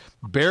happen.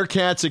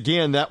 Bearcats,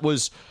 again, that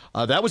was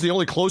the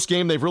only close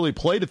game they've really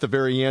played at the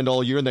very end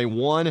all year, and they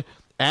won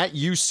at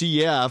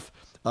UCF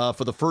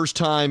for the first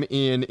time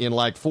in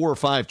like 4 or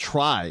 5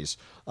 tries,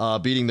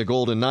 beating the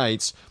Golden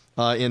Knights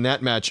in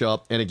that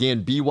matchup. And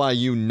again,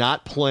 BYU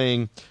not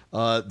playing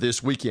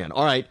this weekend.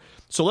 All right,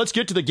 so let's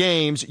get to the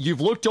games.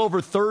 You've looked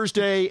over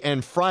Thursday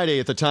and Friday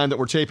at the time that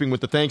we're taping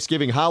with the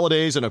Thanksgiving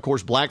holidays, and of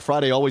course Black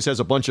Friday always has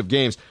a bunch of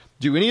games.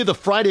 Do any of the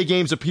Friday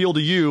games appeal to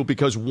you?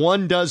 Because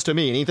one does to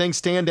me. Anything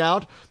stand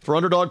out for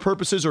underdog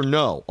purposes or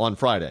no on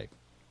Friday?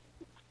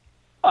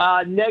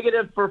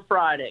 Negative for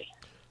Friday.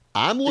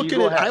 I'm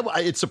looking at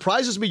it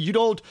surprises me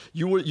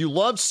you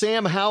loved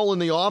Sam Howell in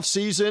the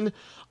offseason.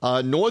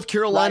 North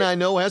Carolina, right. I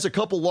know, has a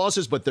couple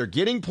losses, but they're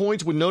getting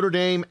points with Notre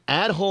Dame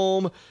at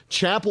home,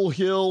 Chapel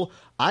Hill.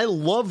 I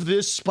love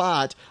this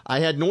spot. I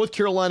had North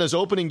Carolina's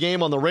opening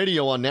game on the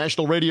radio, on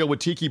national radio with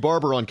Tiki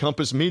Barber on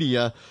Compass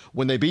Media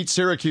when they beat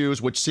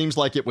Syracuse, which seems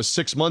like it was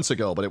 6 months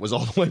ago, but it was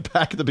all the way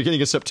back at the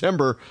beginning of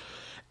September.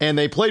 And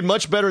they played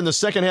much better in the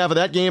second half of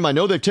that game. I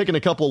know they've taken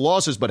a couple of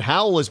losses, but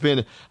Howell has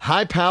been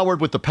high-powered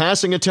with the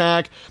passing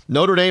attack.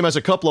 Notre Dame has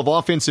a couple of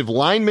offensive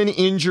linemen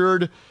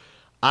injured.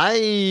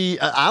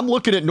 I'm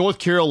looking at North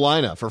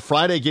Carolina for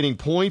Friday getting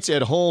points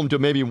at home to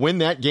maybe win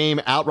that game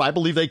outright. I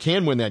believe they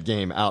can win that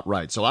game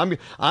outright. So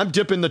I'm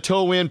dipping the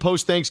toe in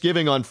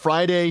post-Thanksgiving on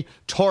Friday.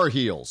 Tar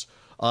Heels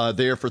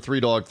there for Three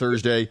Dog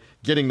Thursday,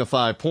 getting the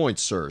 5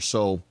 points, sir.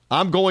 So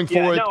I'm going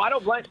for it. No, I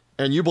don't blame.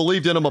 And you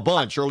believed in them a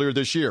bunch earlier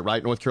this year,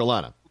 right, North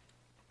Carolina?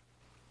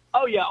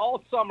 Oh, yeah,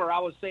 all summer I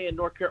was saying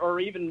North Carolina, or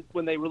even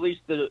when they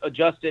released the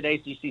adjusted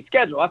ACC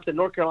schedule, I said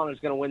North Carolina is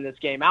going to win this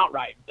game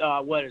outright.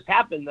 What has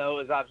happened, though,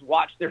 is I've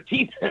watched their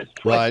defense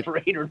play for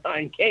 8 or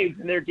 9 games,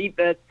 and their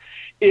defense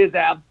is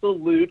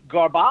absolute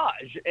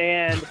garbage.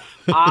 And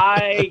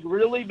I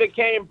really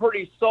became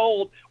pretty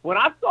sold when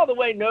I saw the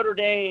way Notre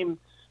Dame,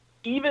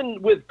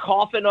 even with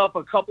coughing up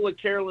a couple of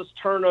careless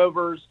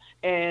turnovers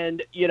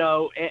and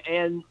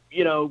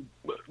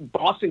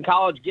Boston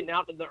College getting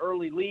out to the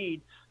early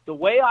lead, the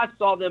way I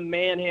saw them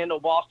manhandle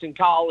Boston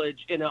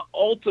College in an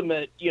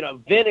ultimate,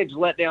 vintage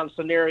letdown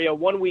scenario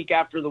 1 week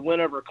after the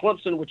win over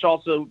Clemson, which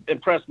also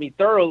impressed me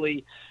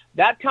thoroughly,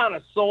 that kind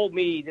of sold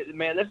me that,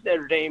 man, this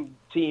Notre Dame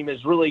team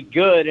is really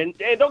good. And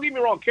don't get me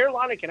wrong,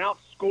 Carolina can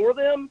outscore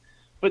them,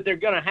 but they're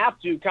going to have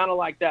to, kind of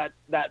like that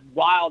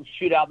wild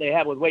shootout they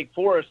had with Wake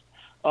Forest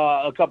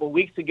a couple of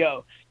weeks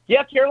ago.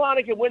 Yeah,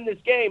 Carolina can win this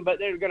game, but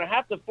they're going to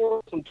have to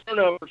force some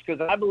turnovers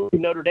because I believe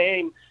Notre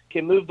Dame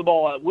can move the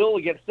ball at will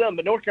against them,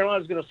 but North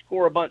Carolina is going to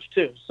score a bunch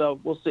too, so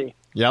we'll see.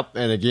 Yep,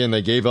 and again,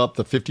 they gave up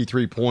the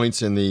 53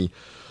 points in the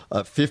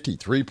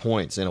 53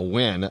 points in a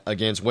win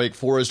against Wake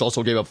Forest.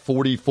 Also gave up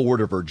 44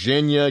 to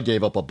Virginia,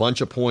 gave up a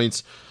bunch of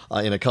points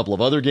in a couple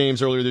of other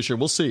games earlier this year.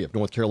 We'll see if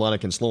North Carolina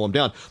can slow them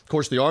down. Of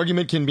course, the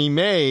argument can be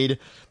made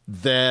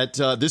that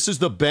this is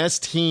the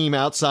best team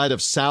outside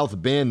of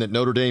South Bend that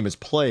Notre Dame has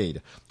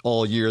played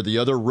all year. The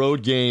other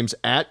road games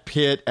at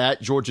Pitt,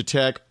 at Georgia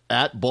Tech,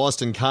 at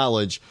Boston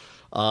College.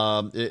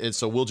 And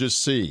so we'll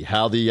just see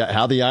how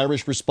the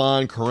Irish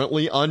respond.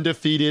 Currently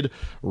undefeated,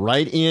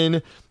 right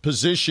in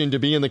position to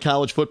be in the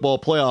college football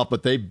playoff,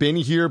 but they've been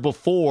here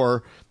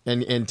before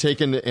and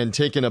taken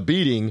a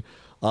beating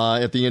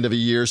at the end of the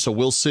year. So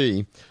we'll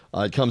see.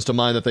 It comes to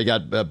mind that they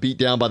got beat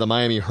down by the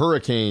Miami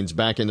Hurricanes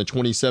back in the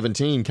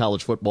 2017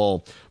 college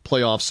football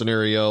playoff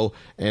scenario,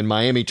 and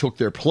Miami took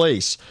their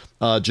place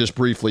just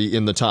briefly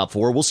in the top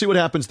four. We'll see what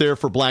happens there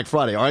for Black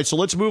Friday. All right, so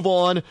let's move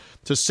on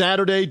to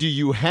Saturday. Do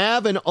you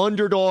have an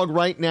underdog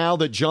right now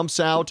that jumps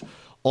out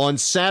on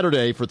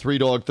Saturday for Three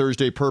Dog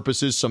Thursday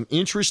purposes? Some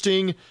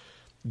interesting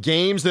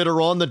games that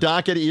are on the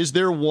docket. Is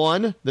there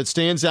one that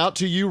stands out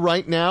to you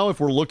right now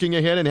if we're looking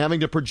ahead and having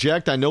to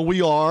project? I know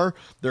we are.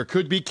 There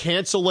could be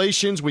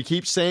cancellations. We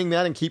keep saying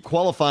that and keep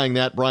qualifying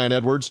that, Brian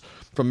Edwards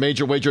from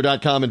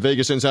MajorWager.com and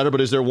Vegas Insider. But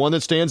is there one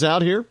that stands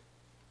out here?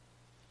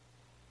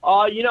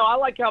 I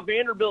like how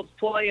Vanderbilt's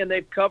playing.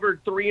 They've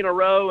covered 3 in a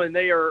row, and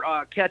they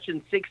are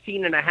catching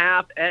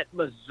 16.5 at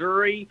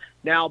Missouri.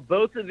 Now,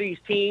 both of these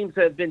teams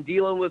have been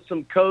dealing with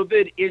some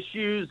COVID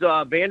issues.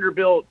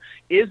 Vanderbilt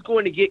is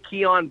going to get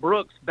Keon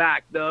Brooks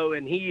back, though,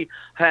 and he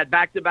had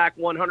back-to-back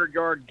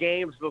 100-yard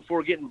games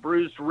before getting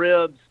bruised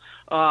ribs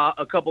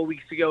a couple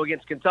weeks ago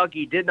against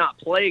Kentucky. Did not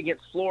play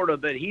against Florida,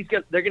 but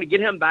they're going to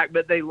get him back.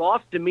 But they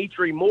lost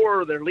Dimitri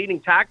Moore, their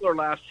leading tackler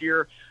last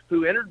year,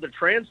 who entered the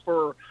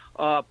transfer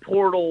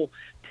portal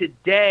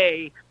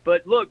today.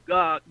 But look,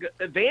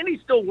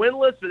 Vandy's still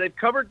winless, but they've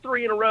covered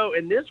 3 in a row.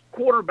 And this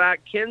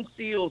quarterback, Ken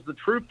Seals, the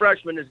true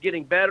freshman, is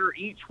getting better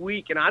each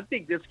week. And I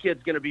think this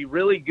kid's going to be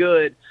really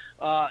good.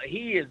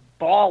 He is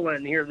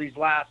balling here these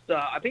last,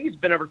 I think he's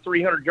been over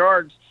 300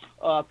 yards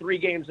 3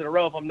 games in a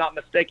row, if I'm not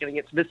mistaken,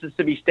 against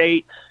Mississippi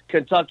State,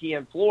 Kentucky,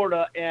 and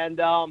Florida.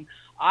 And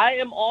I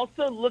am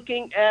also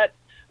looking at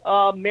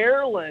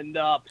Maryland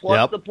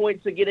plus the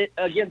points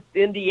against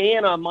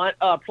Indiana,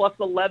 plus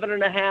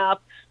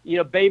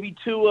 11.5. Baby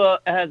Tua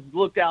has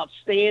looked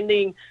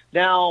outstanding.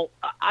 Now,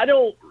 I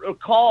don't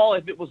recall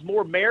if it was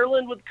more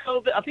Maryland with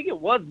COVID. I think it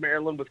was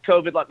Maryland with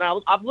COVID.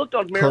 Now, I've looked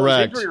on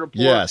Maryland's injury report.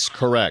 Yes,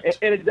 correct.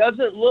 And it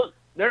doesn't look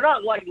 – they're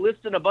not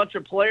listing a bunch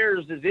of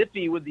players as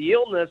iffy with the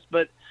illness,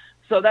 but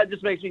so that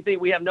just makes me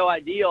think we have no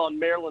idea on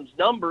Maryland's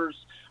numbers.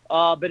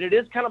 But it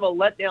is kind of a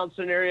letdown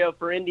scenario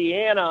for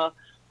Indiana.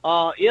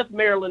 If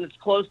Maryland is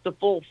close to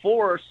full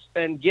force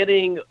and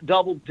getting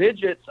double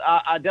digits,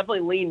 I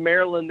definitely lean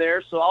Maryland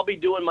there. So I'll be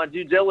doing my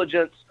due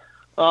diligence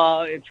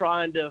and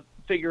trying to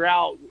figure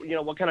out,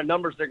 what kind of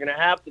numbers they're going to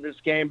have for this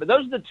game. But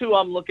those are the two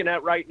I'm looking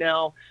at right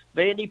now.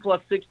 Vandy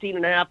plus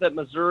 16.5 at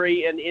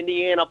Missouri, and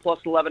Indiana plus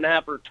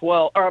 11.5 or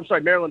 12. Or I'm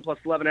sorry, Maryland plus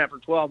 11.5 or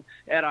 12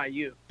 at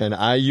IU. And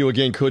IU,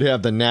 again, could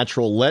have the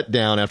natural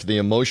letdown after the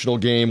emotional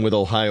game with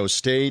Ohio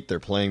State. They're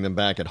playing them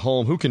back at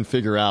home. Who can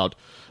figure out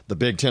the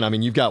Big Ten? I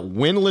mean, you've got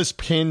winless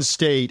Penn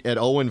State at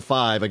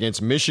 0-5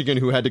 against Michigan,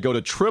 who had to go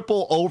to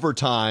triple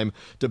overtime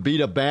to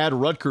beat a bad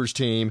Rutgers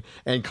team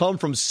and come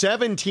from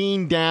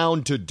 17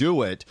 down to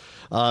do it,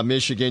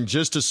 Michigan,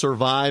 just to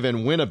survive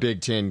and win a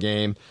Big Ten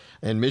game.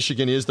 And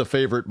Michigan is the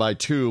favorite by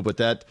 2, but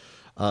that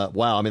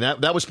wow, I mean,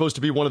 that was supposed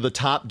to be one of the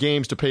top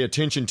games to pay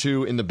attention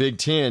to in the Big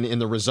Ten in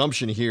the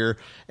resumption here,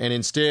 and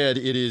instead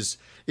it is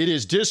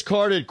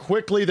discarded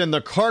quickly than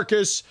the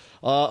carcass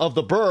of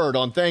the bird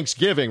on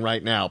Thanksgiving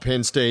right now,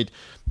 Penn State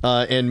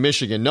and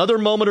Michigan. Another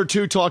moment or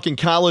two talking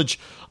college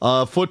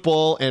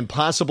football and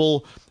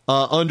possible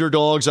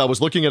underdogs. I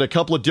was looking at a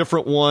couple of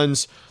different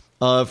ones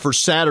for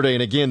Saturday,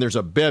 and again, there's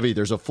a bevy.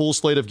 There's a full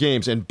slate of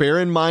games. And bear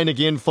in mind,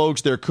 again,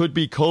 folks, there could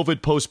be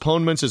COVID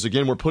postponements, as,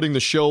 again, we're putting the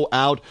show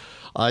out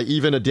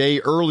even a day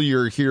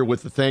earlier here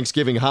with the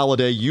Thanksgiving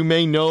holiday. You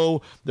may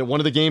know that one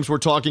of the games we're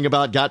talking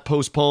about got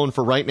postponed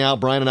for right now.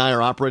 Brian and I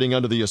are operating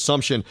under the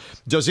assumption.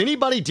 Does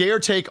anybody dare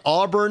take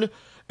Auburn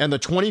and the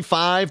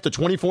 25, the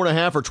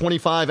 24.5 or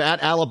 25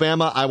 at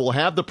Alabama? I will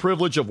have the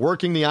privilege of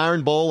working the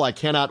Iron Bowl. I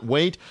cannot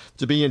wait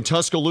to be in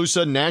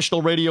Tuscaloosa,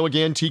 national radio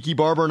again. Tiki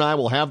Barber and I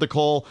will have the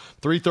call,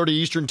 3:30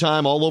 Eastern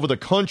time, all over the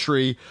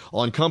country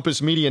on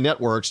Compass Media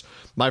Networks.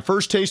 My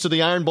first taste of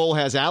the Iron Bowl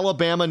has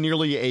Alabama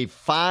nearly a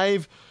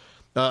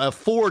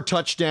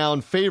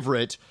 4-touchdown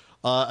favorite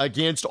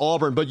against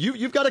Auburn. But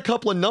you've got a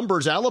couple of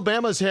numbers.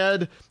 Alabama's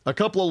had a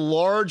couple of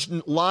large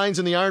lines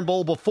in the Iron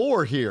Bowl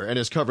before here and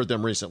has covered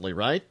them recently,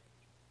 right?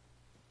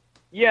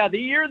 Yeah, the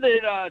year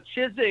that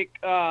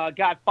Chiswick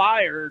got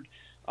fired,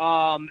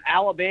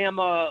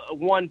 Alabama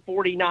won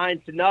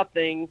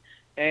 49-0,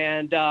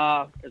 and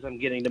as I'm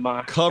getting to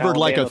my covered Alabama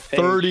like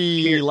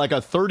a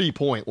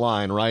 30-point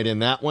line, right, in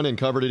that one, and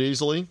covered it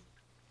easily.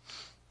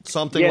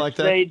 Something like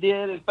that. Yes, they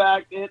did. In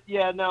fact, here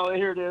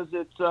it is.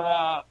 It's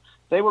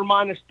They were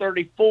minus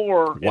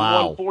 34 and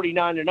Wow. won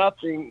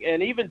 49-0.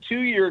 And even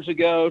 2 years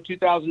ago,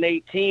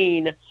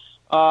 2018,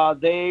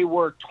 they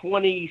were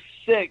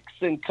 26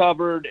 and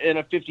covered in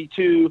a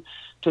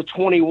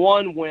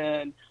 52-21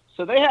 win.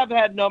 So they have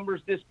had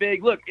numbers this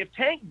big. Look, if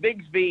Tank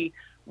Bigsby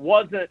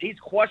he's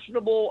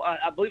questionable.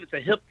 I believe it's a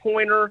hip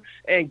pointer.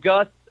 And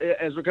Gus,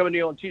 as we're coming to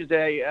you on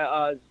Tuesday,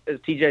 as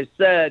TJ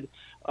said,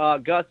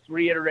 Gus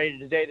reiterated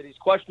today that he's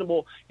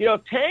questionable.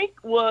 If Tank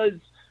was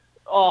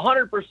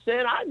 100%,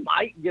 I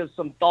might give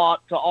some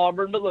thought to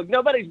Auburn. But look,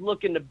 nobody's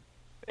looking to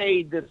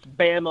fade this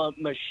Bama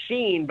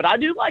machine. But I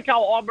do like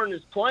how Auburn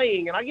is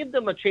playing, and I give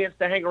them a chance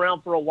to hang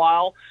around for a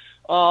while.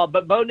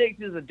 But Bo Nix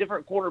is a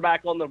different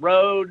quarterback on the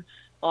road.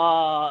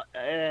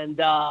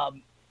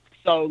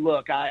 So,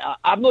 look,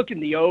 I'm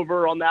looking the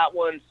over on that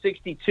one,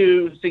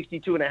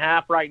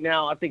 62.5 right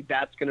now. I think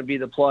that's going to be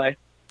the play.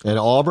 And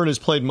Auburn has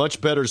played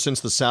much better since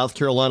the South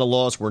Carolina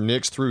loss where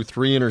Nix threw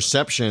 3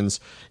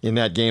 interceptions in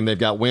that game. They've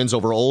got wins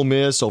over Ole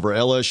Miss, over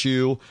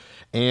LSU,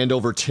 and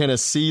over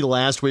Tennessee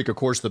last week. Of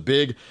course, the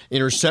big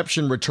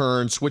interception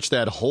return switched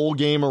that whole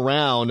game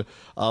around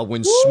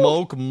when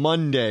Smoke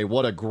Monday,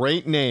 what a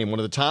great name, one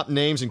of the top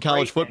names in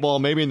college football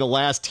maybe in the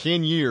last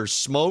 10 years.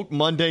 Smoke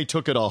Monday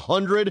took it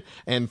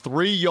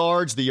 103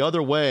 yards the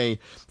other way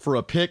for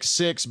a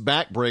pick-6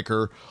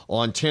 backbreaker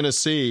on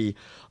Tennessee.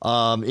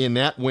 In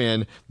that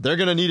win. They're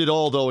going to need it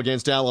all, though,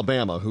 against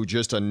Alabama, who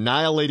just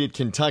annihilated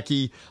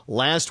Kentucky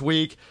last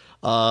week.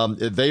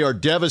 They are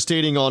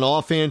devastating on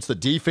offense. The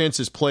defense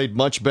has played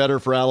much better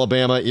for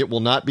Alabama. It will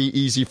not be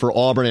easy for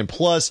Auburn. And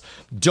plus,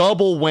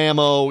 double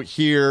whammo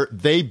here.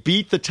 They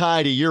beat the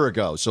Tide a year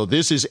ago. So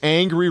this is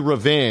angry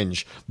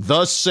revenge.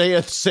 Thus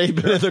saith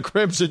Saban of the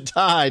Crimson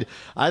Tide.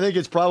 I think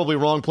it's probably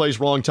wrong place,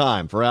 wrong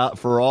time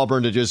for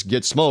Auburn to just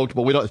get smoked.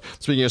 But we don't,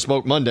 speaking of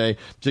Smoke Monday,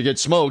 to get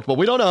smoked. But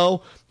we don't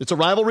know. It's a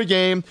rivalry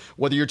game.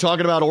 Whether you're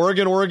talking about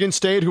Oregon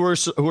State, who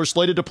are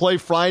slated to play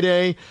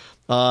Friday.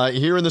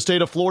 Here in the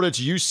state of Florida, it's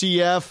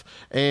UCF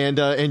and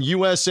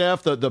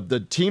USF. The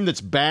team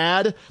that's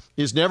bad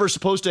is never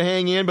supposed to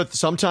hang in, but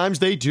sometimes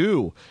they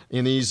do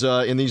in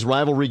these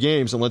rivalry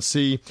games. And let's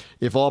see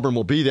if Auburn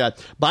will be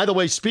that. By the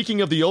way,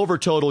 speaking of the over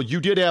total, you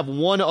did have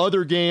one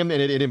other game,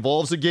 and it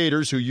involves the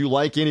Gators, who you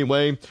like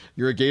anyway.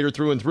 You're a Gator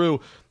through and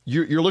through.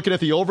 You're looking at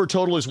the over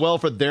total as well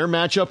for their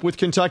matchup with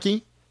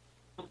Kentucky?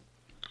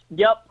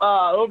 Yep,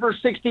 over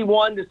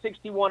 61 to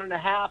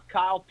 61.5.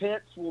 Kyle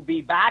Pitts will be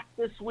back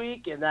this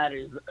week, and that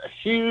is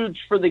huge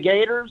for the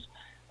Gators.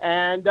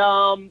 And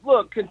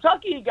look,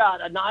 Kentucky got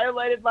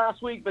annihilated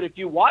last week, but if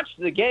you watched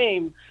the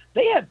game,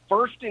 they had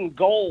first and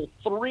goal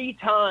 3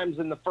 times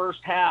in the first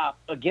half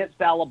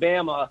against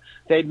Alabama.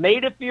 They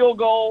made a field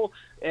goal,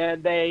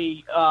 and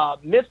they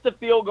missed a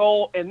field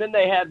goal, and then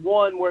they had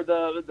one where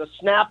the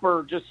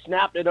snapper just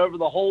snapped it over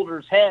the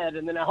holder's head,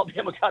 and then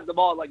Alabama got the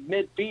ball at like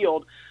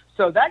midfield.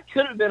 So that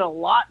could have been a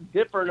lot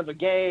different of a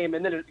game,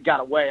 and then it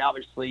got away,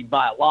 obviously,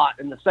 by a lot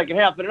in the second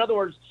half. But in other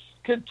words,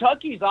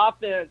 Kentucky's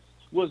offense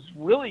was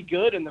really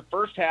good in the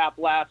first half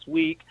last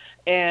week,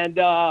 and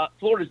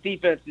Florida's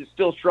defense is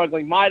still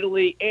struggling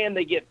mightily, and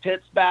they get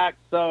Pitts back,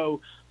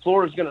 so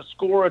Florida's going to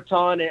score a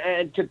ton.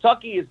 And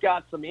Kentucky has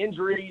got some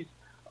injuries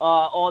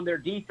on their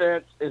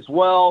defense as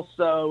well.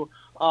 So,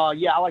 I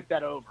like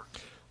that over.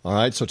 All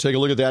right, so take a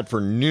look at that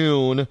for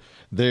noon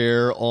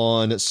there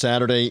on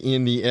Saturday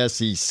in the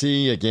SEC.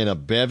 Again, a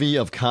bevy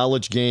of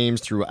college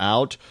games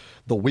throughout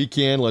the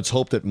weekend. Let's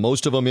hope that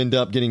most of them end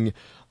up getting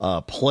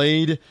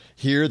played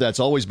here. That's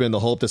always been the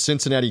hope. The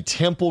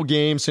Cincinnati-Temple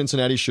game,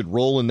 Cincinnati should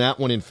roll in that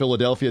one in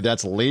Philadelphia.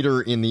 That's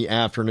later in the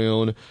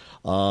afternoon.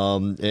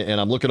 And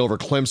I'm looking over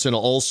Clemson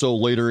also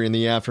later in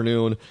the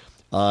afternoon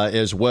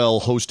as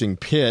well, hosting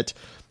Pitt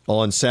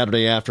on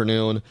Saturday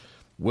afternoon.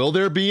 Will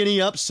there be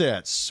any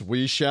upsets?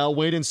 We shall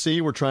wait and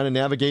see. We're trying to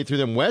navigate through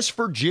them. West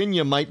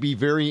Virginia might be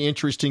very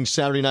interesting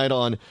Saturday night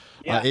on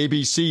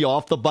ABC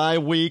off the bye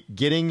week,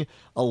 getting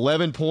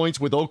 11 points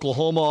with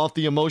Oklahoma off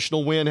the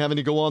emotional win, having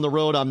to go on the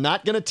road. I'm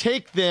not going to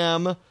take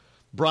them,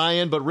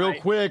 Brian, but real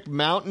quick,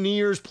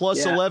 Mountaineers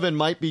plus 11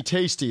 might be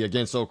tasty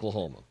against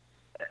Oklahoma.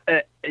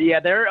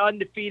 They're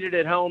undefeated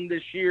at home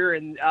this year,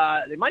 and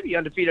they might be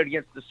undefeated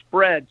against the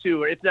spread,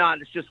 too. If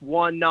not, it's just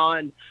one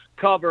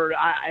non-cover.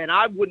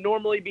 I would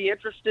normally be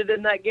interested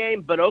in that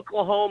game, but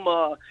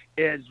Oklahoma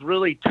has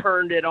really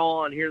turned it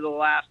on here the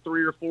last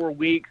 3 or 4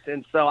 weeks,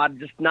 and so I'm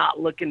just not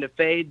looking to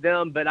fade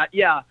them. But,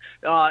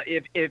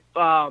 if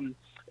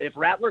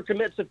Rattler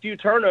commits a few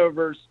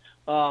turnovers,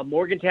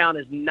 Morgantown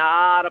is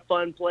not a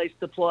fun place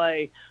to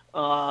play.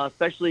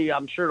 Especially,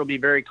 I'm sure it'll be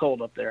very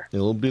cold up there.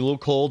 It'll be a little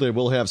cold. They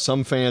will have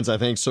some fans, I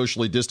think,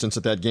 socially distanced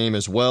at that game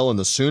as well. And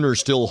the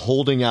Sooners still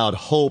holding out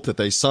hope that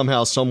they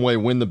somehow, some way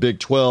win the Big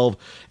 12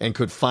 and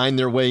could find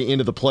their way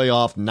into the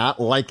playoff.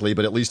 Not likely,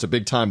 but at least a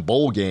big-time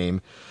bowl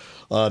game.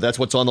 That's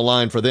what's on the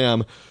line for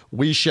them.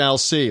 We shall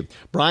see.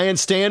 Brian,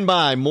 stand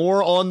by.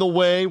 More on the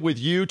way with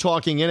you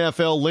talking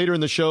NFL later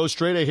in the show.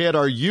 Straight ahead,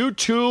 our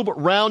YouTube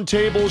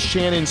roundtable.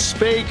 Shannon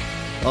Spake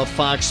of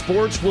Fox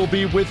Sports will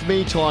be with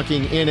me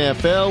talking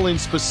NFL in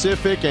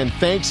specific and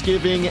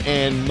Thanksgiving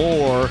and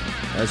more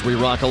as we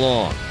rock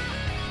along.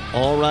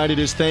 All right, it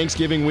is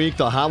Thanksgiving week.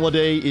 The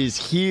holiday is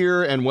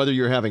here, and whether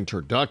you're having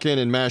turducken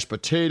and mashed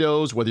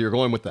potatoes, whether you're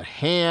going with the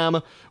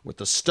ham, with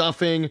the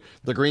stuffing,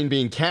 the green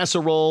bean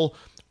casserole,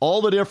 all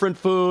the different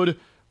food,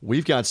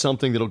 we've got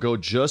something that'll go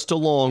just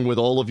along with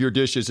all of your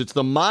dishes. It's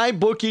the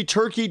MyBookie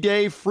Turkey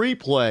Day Free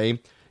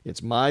Play. It's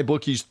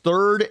MyBookie's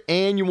third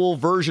annual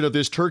version of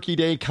this Turkey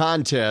Day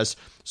contest,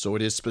 so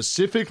it is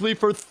specifically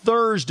for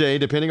Thursday,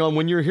 depending on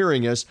when you're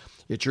hearing us.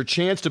 It's your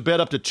chance to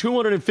bet up to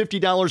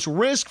 $250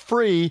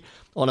 risk-free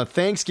on a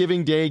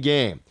Thanksgiving Day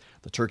game.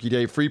 The Turkey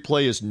Day Free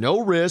Play is no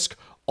risk,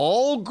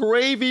 all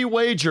gravy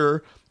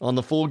wager on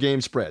the full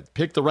game spread.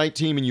 Pick the right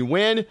team and you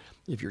win.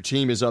 If your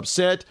team is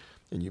upset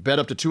and you bet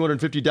up to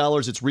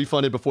 $250, it's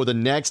refunded before the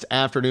next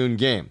afternoon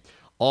game.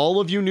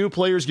 All of you new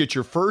players get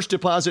your first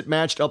deposit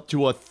matched up to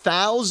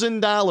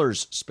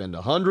 $1,000. Spend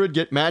 $100,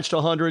 get matched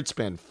 $100.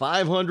 Spend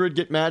 $500,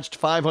 get matched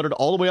 $500,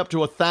 all the way up to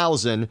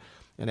 $1,000,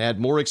 and add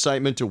more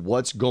excitement to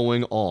what's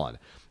going on.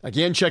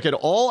 Again, check it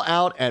all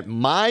out at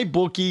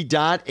mybookie.ag,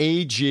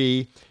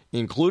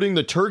 including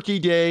the Turkey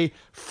Day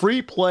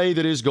free play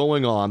that is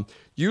going on.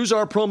 Use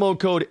our promo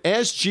code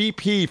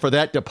SGP for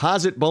that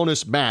deposit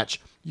bonus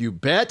match. You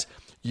bet,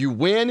 you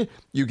win,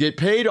 you get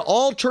paid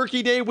all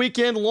Turkey Day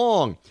weekend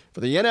long. For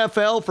the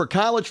NFL, for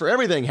college, for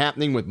everything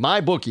happening with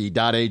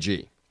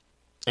mybookie.ag.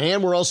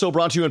 And we're also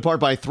brought to you in part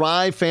by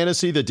Thrive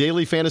Fantasy, the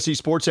daily fantasy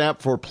sports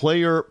app for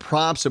player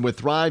props. And with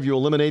Thrive, you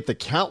eliminate the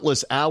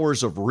countless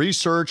hours of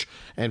research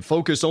and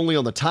focus only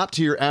on the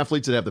top-tier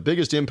athletes that have the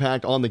biggest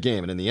impact on the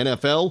game. And in the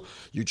NFL,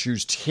 you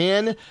choose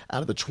 10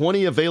 out of the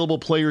 20 available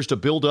players to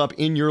build up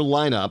in your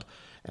lineup.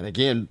 And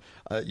again,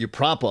 you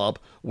prop up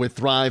with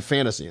Thrive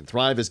Fantasy. And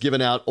Thrive has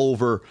given out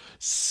over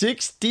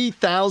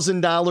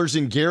 $60,000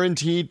 in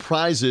guaranteed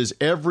prizes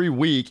every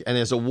week and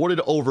has awarded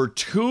over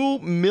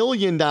 $2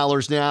 million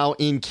now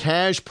in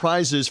cash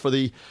prizes for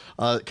the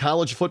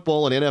college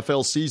football and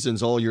NFL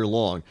seasons all year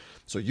long.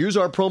 So use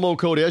our promo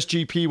code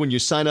SGP when you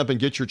sign up and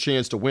get your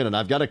chance to win. And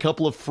I've got a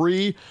couple of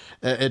free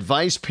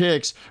advice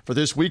picks for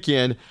this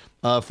weekend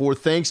for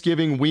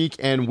Thanksgiving week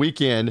and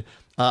weekend.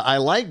 I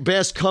like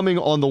best coming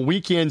on the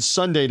weekend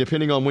Sunday,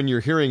 depending on when you're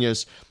hearing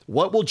us.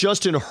 What will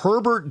Justin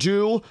Herbert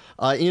do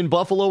in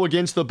Buffalo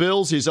against the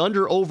Bills? His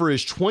under-over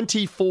is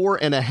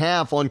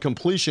 24.5 on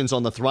completions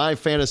on the Thrive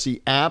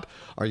Fantasy app.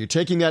 Are you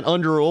taking that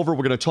under or over?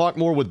 We're going to talk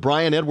more with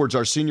Brian Edwards,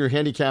 our senior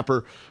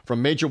handicapper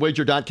from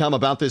MajorWager.com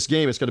about this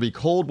game. It's going to be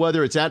cold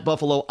weather. It's at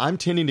Buffalo. I'm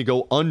tending to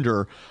go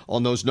under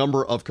on those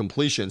number of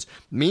completions.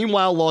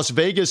 Meanwhile, Las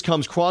Vegas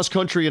comes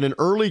cross-country in an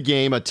early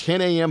game, a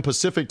 10 a.m.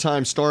 Pacific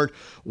time start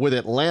with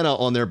Atlanta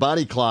on their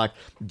body clock.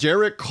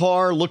 Derek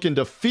Carr looking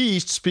to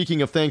feast,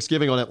 speaking of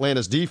Thanksgiving, on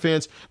Atlanta's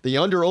defense. The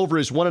under-over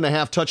is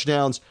 1.5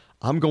 touchdowns.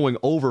 I'm going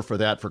over for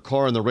that for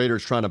Carr and the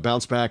Raiders trying to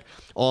bounce back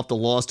off the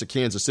loss to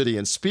Kansas City.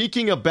 And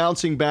speaking of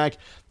bouncing back,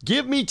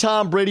 give me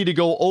Tom Brady to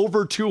go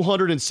over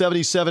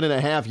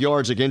 277.5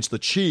 yards against the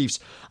Chiefs.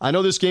 I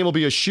know this game will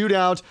be a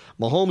shootout.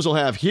 Mahomes will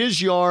have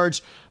his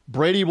yards.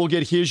 Brady will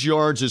get his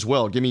yards as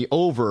well. Give me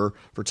over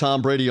for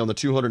Tom Brady on the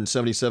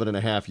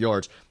 277.5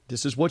 yards.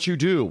 This is what you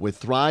do with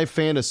Thrive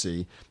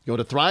Fantasy. Go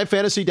to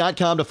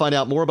thrivefantasy.com to find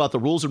out more about the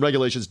rules and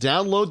regulations.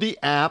 Download the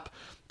app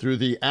through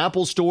the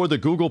Apple Store, the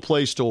Google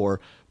Play Store.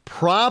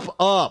 Prop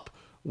up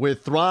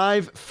with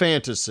Thrive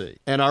Fantasy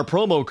and our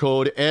promo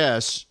code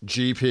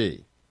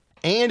SGP.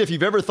 And if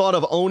you've ever thought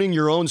of owning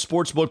your own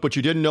sportsbook but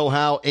you didn't know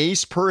how,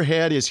 Ace Per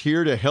Head is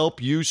here to help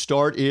you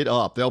start it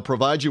up. They'll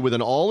provide you with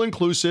an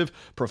all-inclusive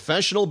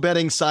professional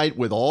betting site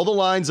with all the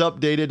lines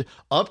updated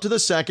up to the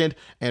second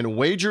and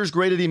wagers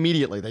graded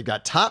immediately. They've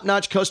got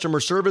top-notch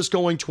customer service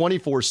going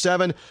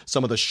 24/7,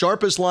 some of the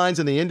sharpest lines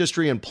in the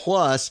industry, and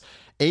plus,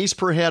 Ace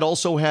Per Head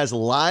also has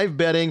live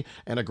betting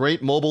and a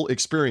great mobile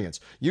experience.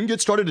 You can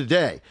get started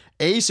today.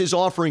 Ace is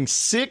offering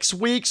 6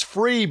 weeks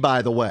free,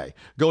 by the way.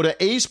 Go to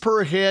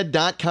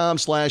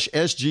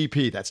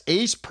aceperhead.com/SGP. That's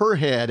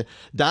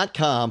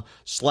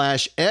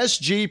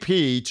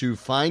aceperhead.com/SGP to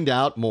find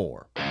out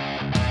more.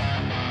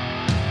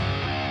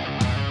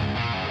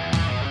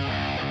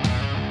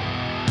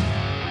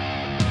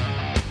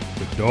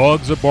 The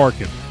dogs are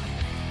barking.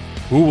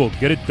 Who will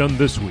get it done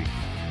this week?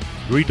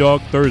 Three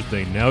Dog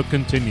Thursday now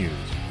continues.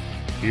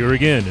 Here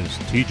again is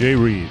TJ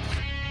Reeves.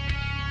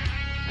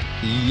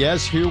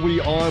 Yes, here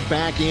we are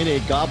back in a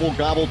Gobble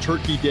Gobble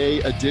Turkey Day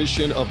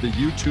edition of the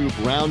YouTube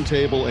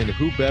Roundtable, and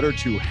who better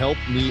to help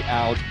me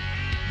out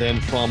than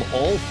from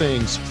all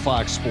things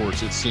Fox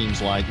Sports, it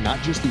seems like,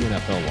 not just the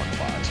NFL on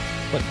Fox,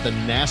 but the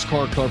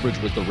NASCAR coverage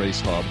with the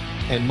Race Hub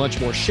and much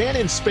more.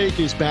 Shannon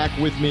Spake is back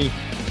with me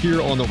here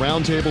on the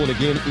Roundtable, and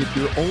again, if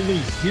you're only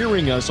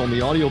hearing us on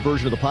the audio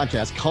version of the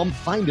podcast, come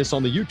find us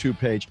on the YouTube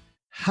page.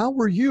 How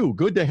are you?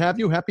 Good to have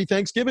you. Happy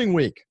Thanksgiving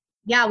week.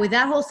 Yeah, with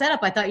that whole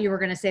setup, I thought you were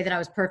going to say that I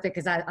was perfect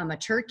because I'm a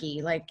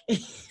turkey. Like you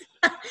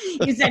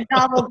said,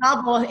 gobble,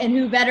 gobble, and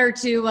who better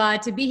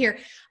to be here.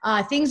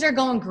 Things are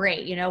going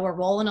great. You know, we're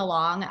rolling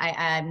along.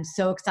 I'm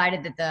so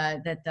excited that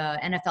the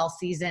NFL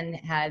season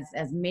has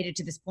made it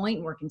to this point,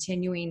 and we're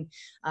continuing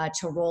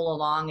to roll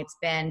along. It's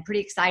been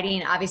pretty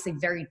exciting, obviously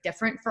very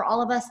different for all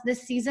of us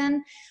this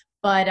season.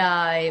 but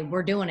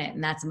we're doing it,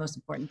 and that's the most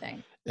important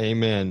thing.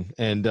 Amen.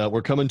 And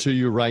we're coming to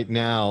you right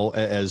now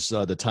as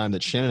the time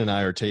that Shannon and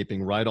I are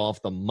taping right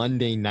off the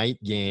Monday night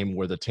game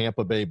where the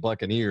Tampa Bay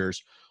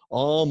Buccaneers,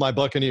 oh, my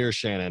Buccaneers,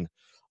 Shannon,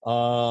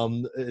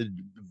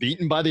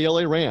 beaten by the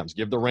LA Rams.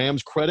 Give the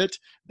Rams credit.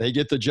 They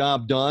get the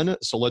job done.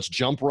 So let's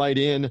jump right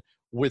in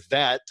with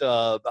that.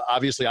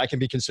 Obviously, I can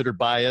be considered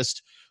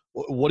biased.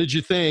 What did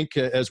you think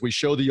as we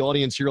show the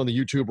audience here on the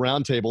YouTube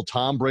roundtable?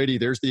 Tom Brady,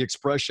 there's the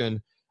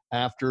expression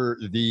after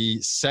the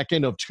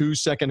second of 2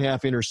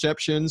 second-half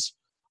interceptions.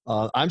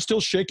 I'm still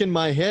shaking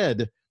my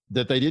head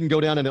that they didn't go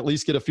down and at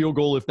least get a field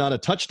goal, if not a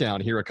touchdown,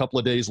 here a couple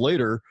of days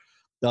later.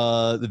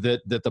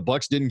 That the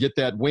Bucs didn't get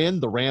that win.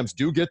 The Rams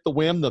do get the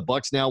win. The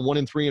Bucs now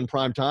 1-3 in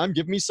prime time.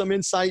 Give me some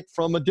insight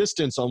from a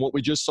distance on what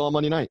we just saw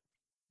Monday night.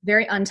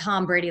 Very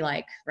un-Tom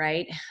Brady-like,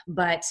 right?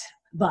 But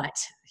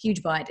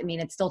huge but. I mean,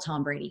 it's still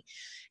Tom Brady,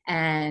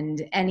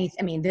 and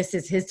this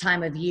is his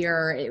time of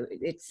year.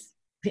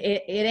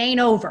 It ain't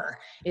over,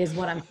 is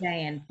what I'm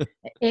saying.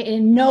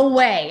 In no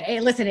way.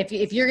 Hey, listen,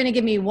 if you're going to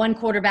give me one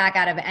quarterback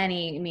out of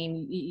any, I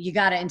mean, you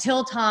got to,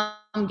 until Tom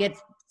gets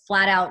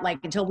flat out, like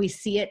until we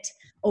see it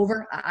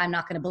over, I'm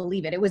not going to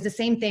believe it. It was the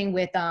same thing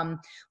with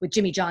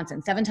Jimmy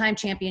Johnson, 7-time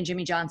champion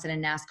Jimmy Johnson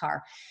in NASCAR.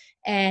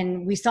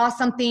 And we saw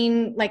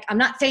something like, I'm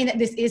not saying that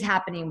this is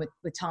happening with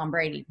Tom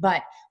Brady,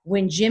 but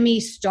when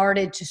Jimmy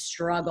started to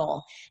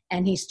struggle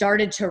and he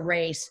started to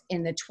race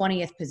in the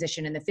 20th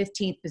position, in the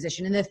 15th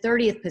position, in the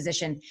 30th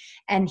position,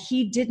 and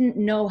he didn't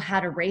know how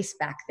to race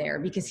back there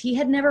because he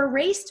had never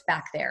raced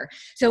back there.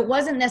 So it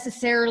wasn't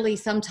necessarily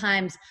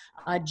sometimes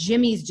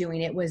Jimmy's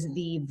doing it, was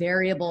the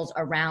variables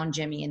around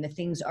Jimmy and the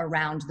things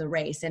around the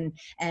race. And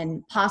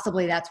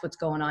possibly that's what's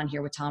going on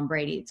here with Tom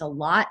Brady. It's a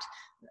lot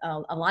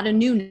of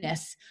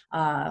newness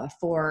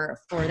for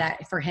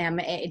him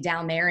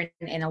down there,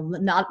 and a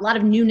lot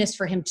of newness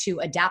for him to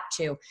adapt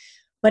to.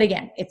 But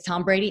again, it's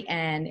Tom Brady,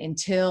 and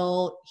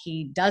until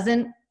he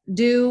doesn't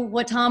do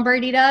what Tom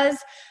Brady does,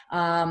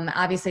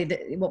 obviously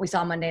what we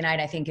saw Monday night,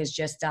 I think, is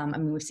just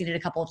we've seen it a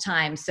couple of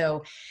times.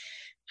 So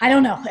I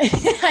don't know.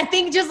 I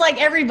think just like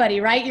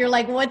everybody, right? You're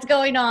like, what's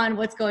going on?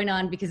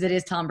 Because it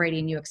is Tom Brady,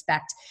 and you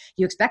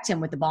expect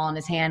him with the ball in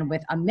his hand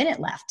with a minute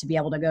left to be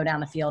able to go down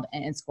the field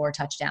and score a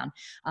touchdown.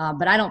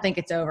 But I don't think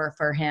it's over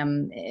for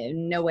him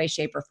in no way,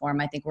 shape, or form.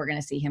 I think we're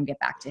going to see him get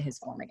back to his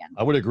form again.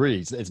 I would agree.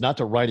 It's not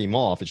to write him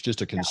off. It's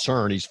just a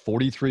concern. No. He's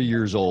 43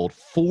 years old.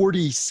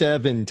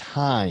 47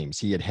 times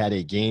he had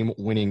a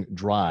game-winning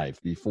drive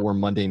before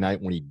Monday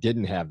night when he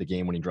didn't have the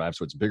game-winning drive.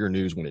 So it's bigger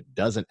news when it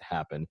doesn't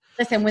happen.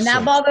 Listen, when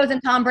that ball goes in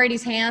Tom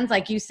Brady's hands,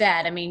 like you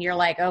said, I mean, you're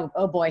like,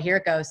 oh boy, here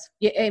it goes.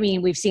 I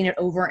mean, we've seen it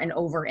over and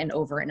over and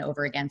over and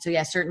over again. So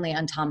yeah, certainly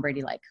un-Tom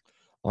Brady-like.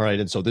 All right,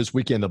 and so this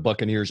weekend, the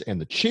Buccaneers and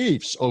the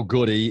Chiefs, oh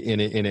goody, in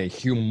a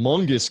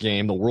humongous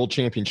game. The World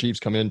Champion Chiefs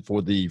come in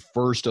for the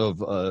first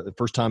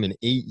time in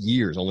 8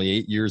 years, only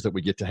 8 years that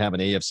we get to have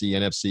an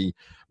AFC-NFC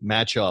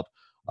matchup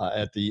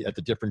at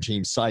the different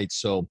team sites.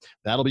 So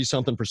that'll be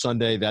something for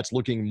Sunday. That's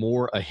looking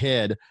more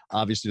ahead,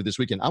 obviously, to this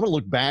weekend. I'm going to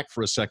look back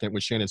for a second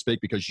with Shannon Spake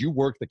because you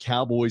worked the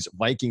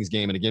Cowboys-Vikings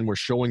game. And again, we're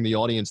showing the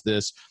audience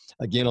this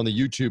again on the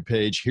YouTube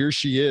page. Here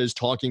she is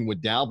talking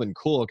with Dalvin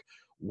Cook.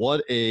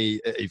 What a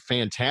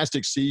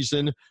fantastic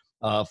season,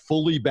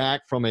 fully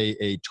back from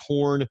a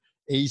torn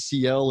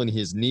ACL in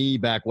his knee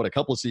back, a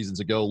couple of seasons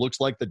ago. Looks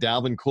like the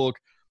Dalvin Cook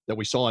that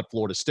we saw at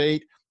Florida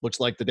State.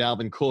 Looks like the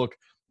Dalvin Cook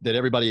that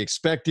everybody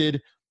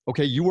expected.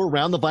 Okay, you were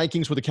around the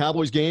Vikings with the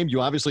Cowboys game.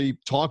 You obviously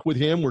talked with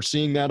him. We're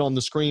seeing that on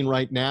the screen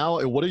right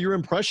now. What are your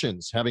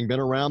impressions, having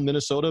been around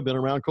Minnesota, been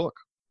around Cook?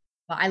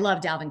 Well, I love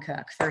Dalvin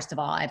Cook, first of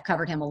all. I've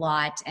covered him a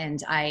lot,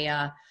 and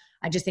I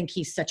just think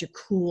he's such a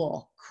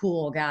cool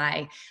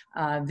guy,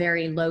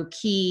 very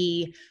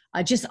low-key,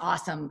 just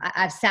awesome.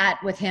 I've sat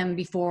with him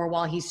before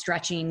while he's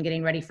stretching,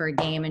 getting ready for a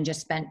game, and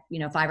just spent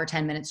 5 or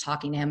 10 minutes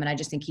talking to him, and I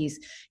just think he's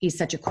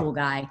such a cool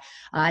guy.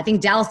 I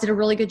think Dallas did a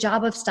really good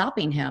job of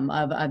stopping him.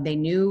 They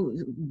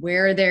knew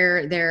where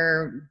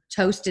their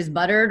toast is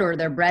buttered or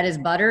their bread is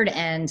buttered,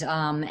 and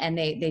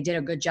they did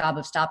a good job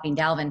of stopping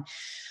Dalvin.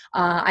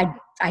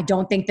 I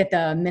don't think that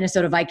the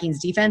Minnesota Vikings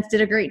defense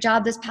did a great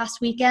job this past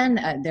weekend.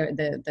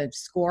 The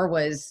score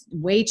was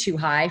way too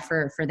high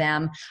for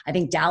them. I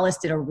think Dallas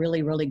did a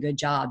really, really good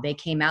job. They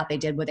came out, they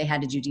did what they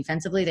had to do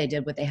defensively. They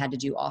did what they had to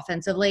do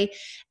offensively.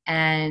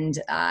 And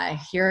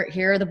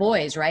here are the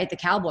boys, right? The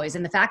Cowboys.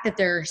 And the fact that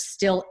they're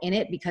still in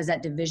it because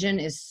that division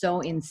is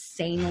so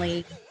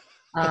insanely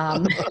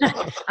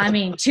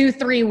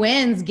 2-3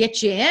 wins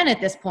get you in at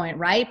this point,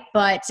 right?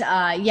 But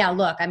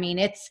look,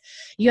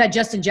 you had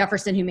Justin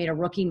Jefferson who made a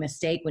rookie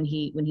mistake when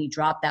he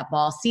dropped that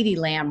ball. CeeDee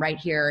Lamb right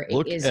here.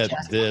 Look is at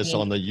just, this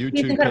on the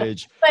YouTube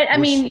page. But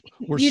we're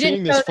you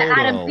didn't throw the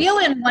Adam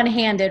Thielen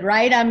one-handed,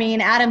 right?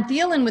 Adam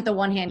Thielen with the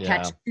one-hand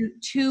catch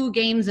two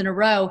games in a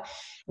row.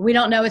 We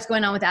don't know what's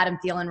going on with Adam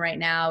Thielen right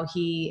now.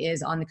 He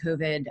is on the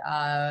COVID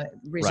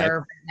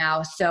reserve right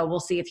now. So we'll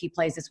see if he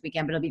plays this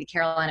weekend, but it'll be the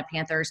Carolina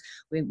Panthers.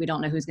 We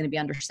don't know who's going to be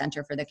under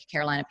center for the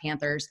Carolina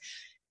Panthers.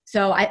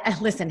 So I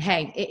listen,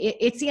 hey,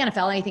 it's the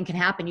NFL. Anything can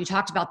happen. You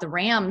talked about the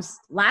Rams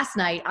last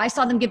night. I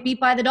saw them get beat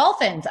by the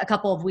Dolphins a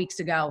couple of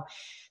weeks ago.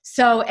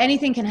 So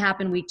anything can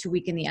happen week to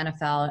week in the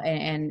NFL.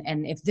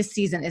 And if this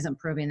season isn't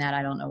proving that,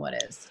 I don't know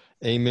what is.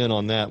 Amen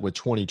on that with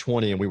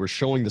 2020. And we were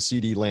showing the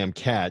CeeDee Lamb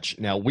catch.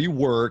 Now we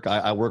work,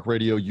 I work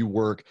radio, you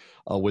work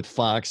with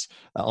Fox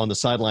on the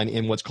sideline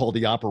in what's called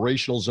the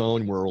operational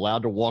zone. We're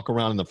allowed to walk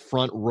around in the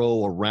front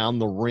row around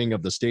the ring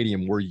of the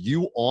stadium. Were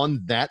you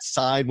on that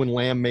side when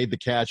Lamb made the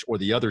catch or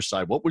the other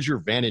side? What was your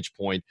vantage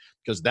point?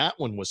 Because that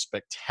one was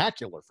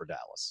spectacular for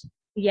Dallas.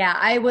 Yeah,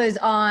 I was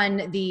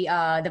on the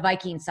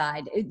Viking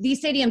side.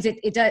 These stadiums,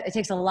 it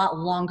takes a lot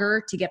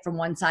longer to get from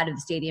one side of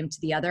the stadium to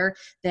the other.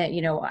 That,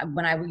 you know,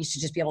 when I used to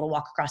just be able to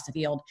walk across the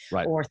field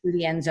or through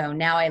the end zone.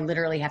 Now I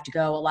literally have to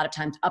go a lot of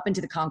times up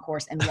into the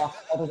concourse and walk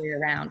all the way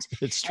around.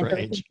 It's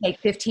strange. So it take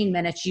 15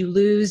 minutes. You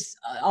lose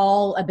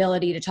all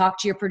ability to talk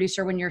to your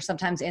producer when you're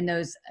sometimes in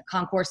those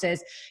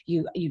concourses.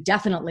 You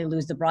definitely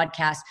lose the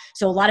broadcast.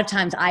 So a lot of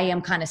times I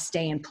am kind of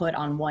staying put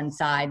on one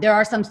side. There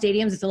are some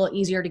stadiums it's a little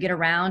easier to get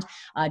around.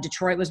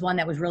 Detroit was one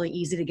that was really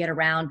easy to get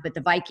around, but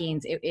the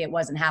Vikings, it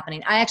wasn't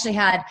happening. I actually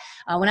had,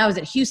 when I was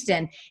at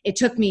Houston, it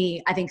took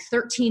me, I think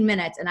 13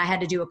 minutes and I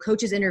had to do a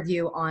coach's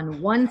interview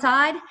on one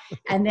side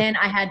and then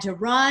I had to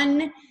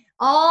run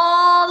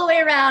all the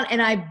way around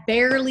and I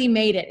barely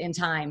made it in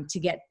time to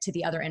get to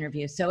the other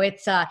interview. So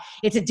it's a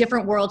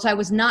different world. So I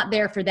was not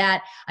there for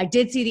that. I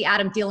did see the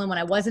Adam Thielen when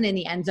I wasn't in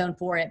the end zone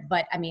for it,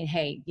 but I mean,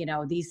 hey, you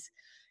know,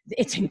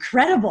 it's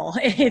incredible.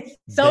 It's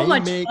so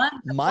much fun.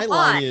 My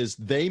line is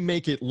they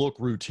make it look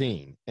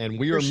routine, and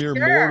we are mere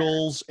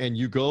mortals. And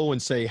you go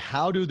and say,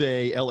 how do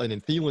they? And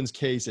in Thielen's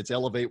case, it's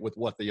elevate with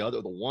what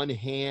the one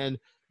hand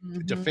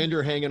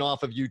defender hanging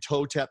off of you,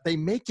 toe tap. They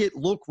make it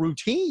look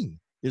routine.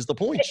 Is the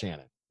point,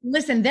 Shannon?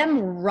 Listen,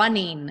 them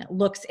running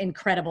looks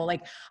incredible.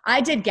 Like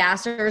I did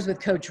gassers with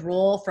Coach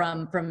Rule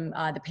from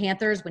the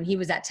Panthers when he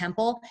was at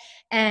Temple,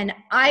 and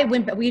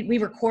we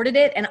recorded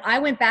it, and I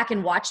went back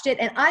and watched it,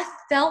 and I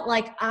felt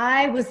like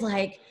I was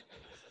like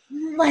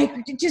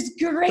just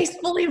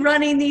gracefully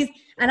running these.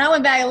 And I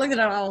went back and looked at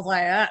it, and I was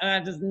like,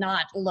 that does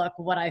not look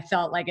what I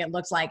felt like it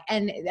looks like.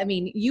 And I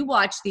mean, you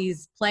watch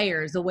these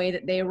players, the way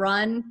that they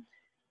run.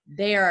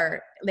 They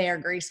are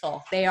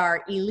graceful. They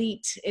are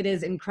elite. It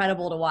is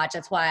incredible to watch.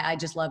 That's why I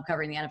just love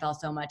covering the NFL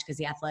so much, because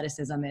the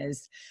athleticism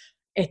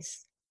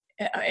it's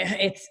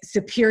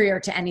superior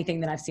to anything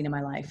that I've seen in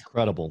my life.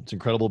 Incredible. It's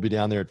incredible to be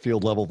down there at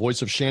field level.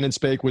 Voice of Shannon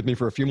Spake with me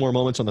for a few more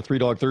moments on the 3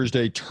 Dog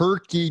Thursday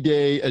Turkey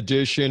Day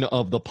edition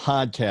of the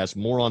podcast.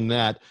 More on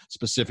that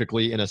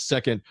specifically in a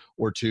second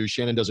or two.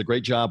 Shannon does a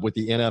great job with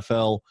the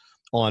NFL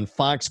on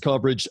Fox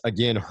coverage.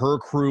 Again, her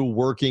crew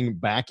working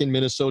back in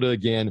Minnesota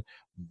again.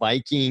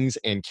 Vikings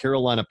and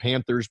Carolina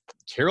Panthers.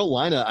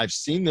 Carolina, I've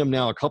seen them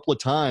now a couple of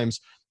times,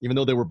 even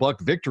though they were Buck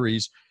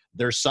victories.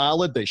 They're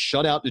solid. They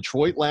shut out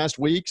Detroit last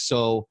week,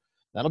 so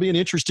that'll be an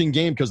interesting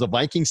game because the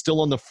Vikings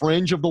still on the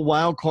fringe of the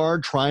wild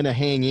card, trying to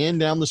hang in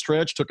down the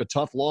stretch. Took a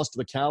tough loss to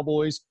the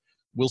Cowboys.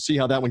 We'll see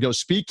how that one goes.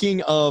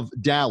 Speaking of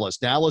Dallas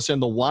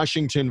and the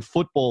Washington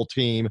football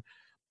team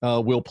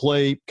will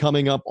play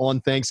coming up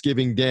on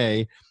Thanksgiving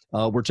Day.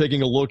 We're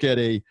taking a look at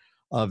a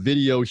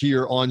video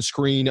here on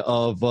screen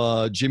of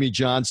Jimmy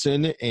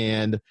Johnson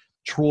and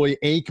Troy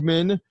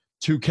Aikman,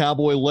 two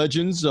Cowboy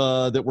legends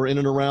that were in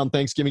and around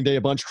Thanksgiving Day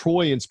a bunch.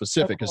 Troy in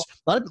specific, because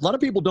a lot of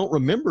people don't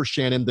remember,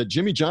 Shannon, that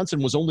Jimmy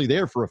Johnson was only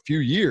there for a few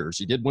years.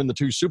 He did win the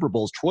 2 Super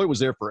Bowls. Troy was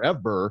there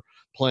forever,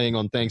 playing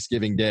on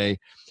Thanksgiving Day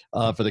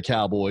for the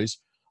Cowboys.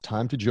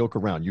 Time to joke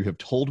around. You have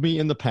told me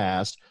in the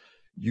past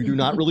you do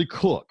not really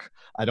cook.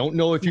 I don't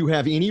know if you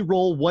have any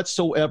role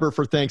whatsoever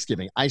for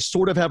Thanksgiving. I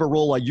sort of have a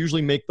role. I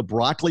usually make the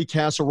broccoli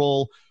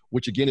casserole,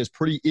 which again is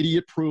pretty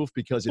idiot-proof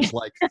because it's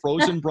like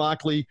frozen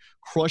broccoli,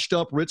 crushed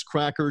up Ritz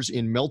crackers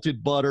in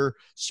melted butter,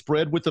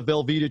 spread with the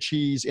Velveeta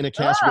cheese in a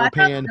casserole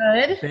pan,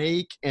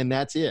 bake, and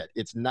that's it.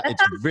 It's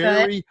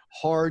very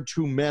hard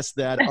to mess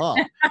that up,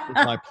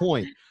 is my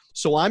point.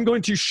 So I'm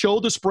going to show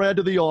the spread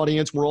to the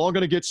audience. We're all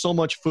going to get so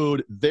much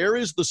food. There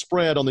is the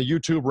spread on the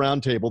YouTube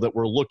roundtable that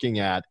we're looking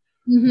at.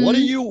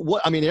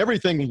 Mm-hmm.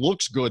 Everything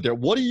looks good there.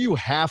 What do you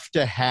have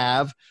to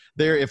have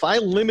there? If I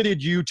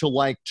limited you to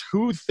like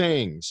 2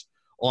 things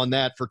on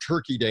that for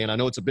Turkey Day, and I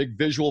know it's a big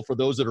visual for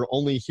those that are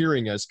only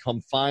hearing us,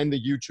 come find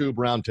the YouTube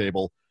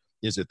roundtable.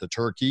 Is it the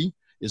turkey?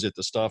 Is it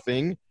the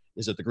stuffing?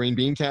 Is it the green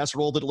bean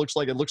casserole that it looks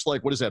like? It looks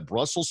like, what is that?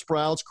 Brussels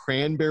sprouts,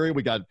 cranberry.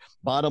 We got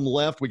bottom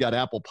left. We got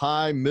apple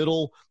pie.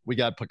 Middle, we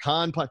got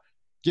pecan pie.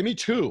 Give me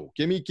 2.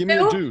 Give me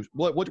a do.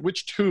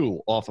 Which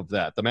 2 off of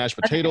that? The mashed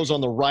potatoes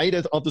on the right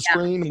of the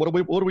screen. What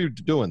are we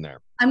doing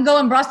there? I'm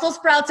going Brussels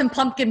sprouts and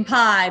pumpkin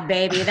pie,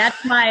 baby.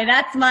 That's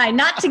my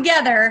not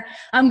together.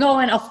 I'm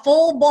going a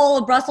full bowl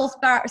of Brussels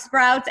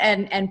sprouts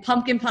and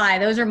pumpkin pie.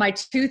 Those are my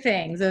 2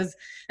 things.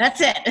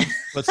 That's it.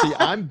 Let's see.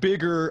 I am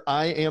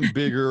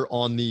bigger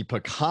on the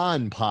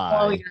pecan pie.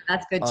 Oh, yeah,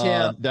 that's good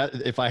too. That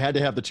if I had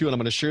to have the 2, and I'm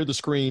going to share the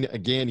screen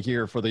again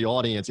here for the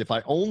audience. If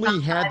I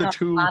only had the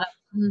 2.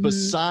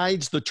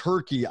 Besides the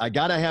turkey, I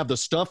got to have the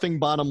stuffing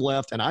bottom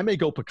left, and I may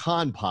go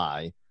pecan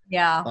pie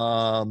Yeah.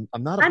 I'm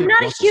not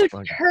a huge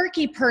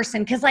turkey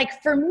person because,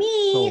 like, for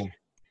me,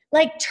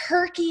 like,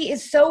 turkey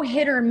is so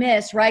hit or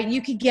miss, right?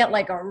 You could get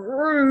like a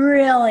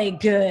really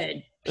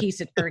good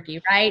piece of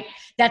turkey, right?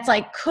 That's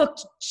like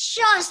cooked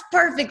just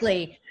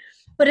perfectly.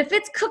 But if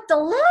it's cooked a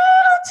little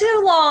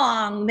too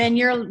long, then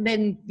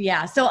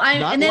yeah. So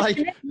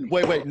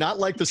not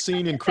like the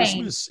scene in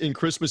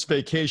Christmas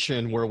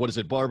Vacation where, what is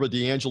it, Barbara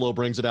D'Angelo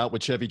brings it out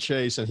with Chevy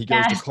Chase and he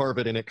goes to carve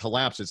it and it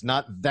collapses.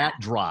 Not that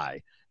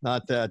dry.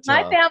 Not that.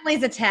 My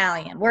family's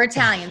Italian. We're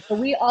Italian, so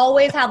we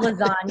always have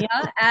lasagna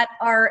at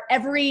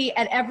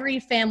every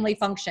family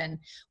function.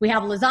 We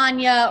have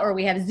lasagna, or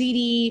we have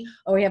ziti,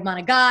 or we have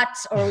manigat,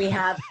 or we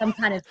have some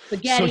kind of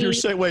spaghetti.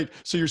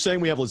 So you're saying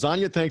we have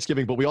lasagna at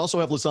Thanksgiving, but we also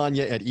have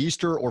lasagna at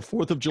Easter or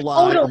 4th of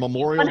July or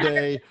Memorial 100%.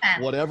 Day,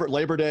 whatever,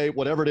 Labor Day,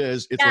 whatever it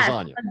is. It's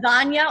lasagna.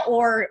 Lasagna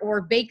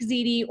or baked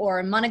ziti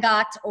or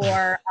manigat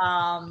or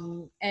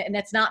and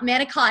it's not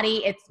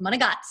manicotti, it's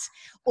manigat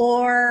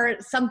or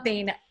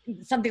something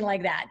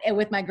like that. And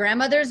with my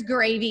grandmother's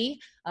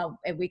gravy,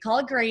 we call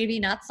it gravy,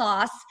 not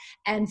sauce.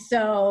 And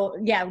so,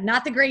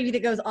 not the gravy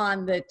that goes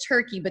on the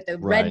turkey, but the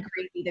red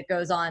gravy that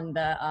goes on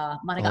the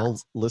manigat. Oh,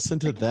 listen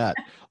to that.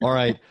 All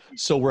right.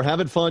 So we're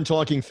having fun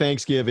talking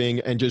Thanksgiving,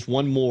 and just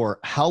one more.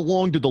 How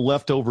long do the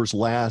leftovers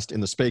last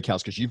in the Spake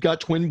House? Because you've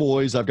got twin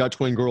boys, I've got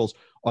twin girls.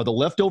 Are the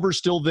leftovers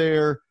still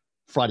there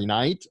Friday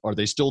night? Are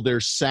they still there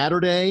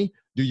Saturday?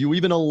 Do you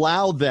even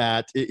allow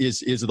that?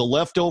 Is the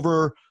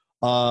leftover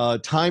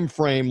time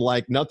frame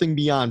like nothing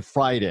beyond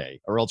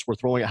Friday, or else we're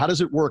throwing it? How does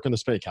it work in the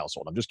Spake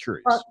household? I'm just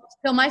curious.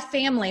 So my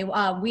family,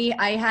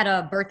 I had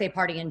a birthday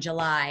party in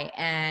July,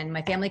 and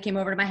my family came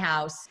over to my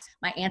house.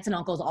 My aunts and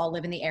uncles all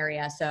live in the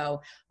area,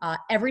 so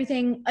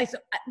everything.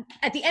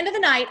 At the end of the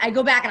night, I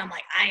go back and I'm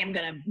like, I am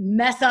gonna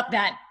mess up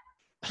that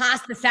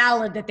pasta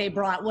salad that they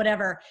brought.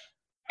 Whatever,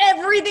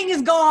 everything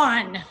is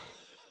gone.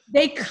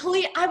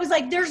 I was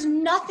like, there's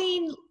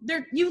nothing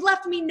there. You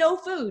left me no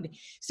food.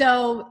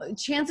 So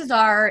chances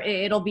are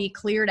it'll be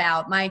cleared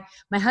out. My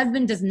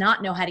husband does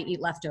not know how to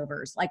eat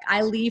leftovers. Like,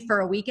 I leave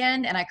for a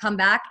weekend and I come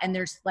back and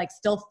there's like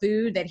still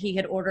food that he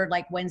had ordered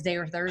like Wednesday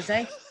or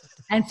Thursday.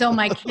 And so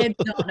my kids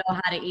don't know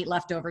how to eat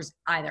leftovers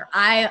either.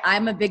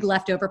 I'm a big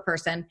leftover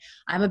person.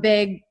 I'm a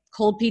big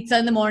cold pizza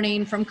in the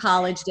morning from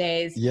college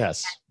days.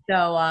 Yes.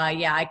 So,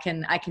 I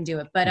can do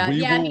it. But,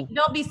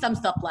 there'll be some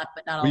stuff left,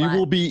 but not a lot. We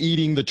will be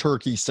eating the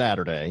turkey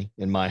Saturday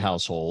in my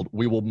household.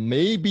 We will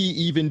maybe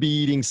even be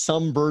eating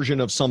some version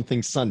of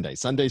something Sunday.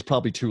 Sunday's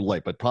probably too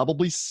late, but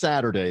probably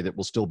Saturday that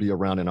will still be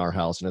around in our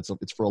house. And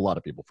it's for a lot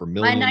of people, for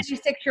millions. My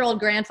 96-year-old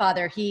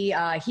grandfather, he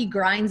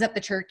grinds up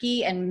the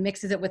turkey and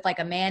mixes it with like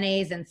a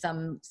mayonnaise and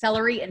some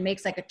celery and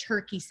makes like a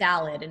turkey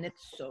salad. And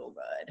it's so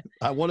good.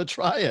 I want to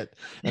try it.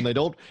 And they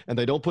don't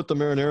put the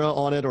marinara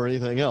on it or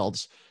anything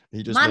else.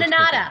 He just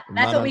Mananata.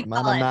 That's what we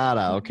call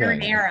Mananata. it. Okay.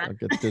 Marinara.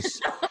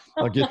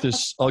 I'll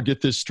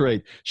get this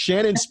straight.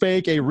 Shannon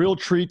Spake, a real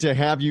treat to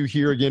have you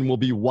here again. We'll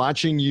be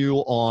watching you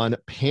on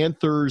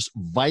Panthers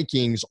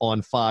Vikings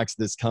on Fox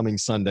this coming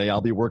Sunday.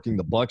 I'll be working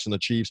the Bucs and the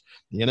Chiefs.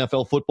 The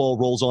NFL football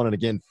rolls on, and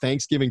again,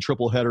 Thanksgiving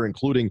triple header,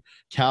 including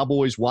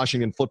Cowboys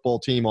Washington football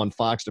team on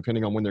Fox,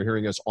 depending on when they're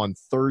hearing us on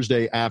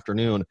Thursday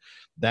afternoon.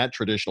 That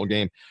traditional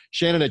game.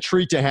 Shannon, a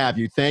treat to have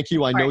you. Thank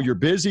you. I know you're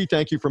busy.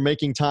 Thank you for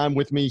making time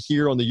with me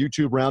here on the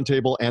YouTube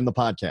Roundtable and the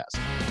podcast.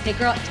 Take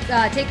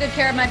good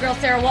care of my girl,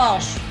 Sarah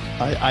Walsh.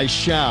 I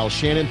shall.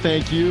 Shannon,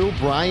 thank you.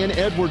 Brian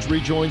Edwards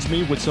rejoins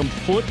me with some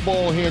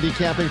football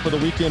handicapping for the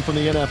weekend from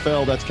the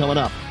NFL. That's coming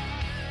up.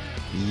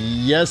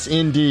 Yes,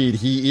 indeed.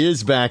 He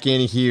is back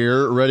in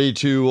here, ready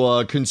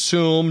to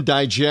consume,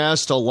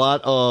 digest a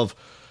lot of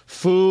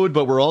food,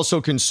 but we're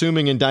also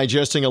consuming and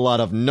digesting a lot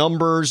of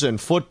numbers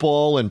and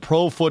football and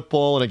pro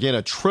football. And again,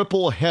 a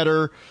triple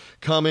header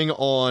coming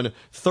on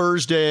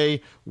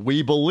Thursday.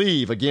 We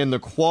believe, again, the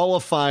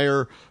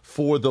qualifier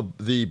for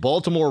the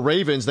Baltimore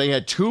Ravens, they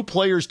had 2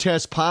 players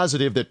test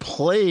positive that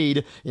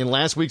played in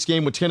last week's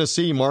game with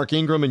Tennessee, Mark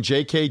Ingram and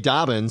J.K.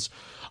 Dobbins.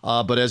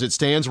 But as it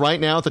stands right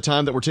now, at the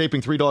time that we're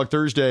taping 3 Dog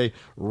Thursday,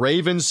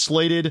 Ravens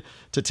slated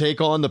to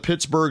take on the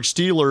Pittsburgh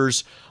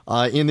Steelers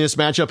in this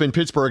matchup in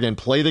Pittsburgh and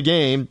play the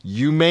game.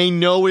 You may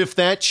know if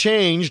that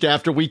changed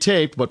after we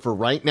taped, but for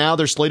right now,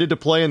 they're slated to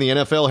play, and the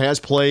NFL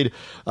has played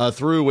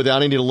through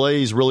without any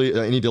delays,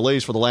 any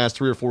delays for the last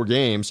 3 or 4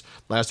 games,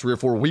 last 3 or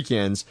 4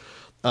 weekends.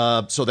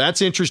 So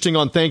that's interesting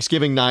on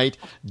Thanksgiving night.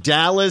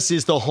 Dallas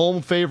is the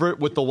home favorite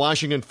with the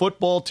Washington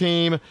football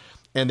team.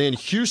 And then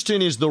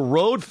Houston is the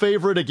road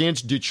favorite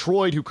against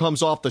Detroit, who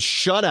comes off the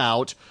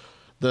shutout.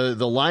 The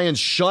Lions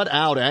shut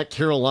out at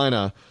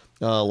Carolina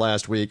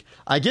last week.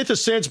 I get the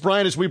sense,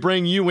 Brian, as we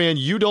bring you in,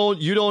 you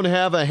don't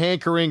have a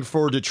hankering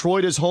for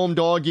Detroit as home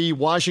doggy,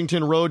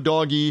 Washington road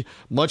doggy,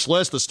 much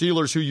less the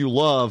Steelers, who you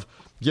love,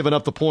 giving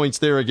up the points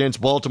there against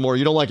Baltimore.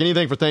 You don't like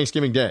anything for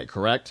Thanksgiving Day,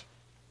 correct?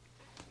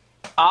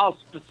 I'll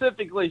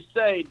specifically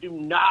say do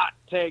not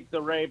take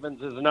the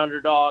Ravens as an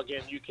underdog,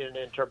 and you can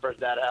interpret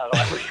that out.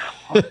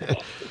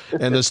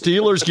 And the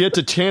Steelers get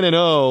to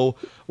 10-0,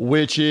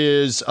 which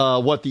is the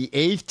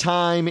 8th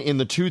time in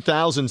the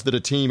 2000s that a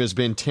team has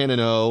been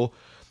 10-0.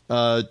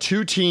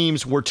 Two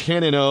teams were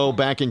 10-0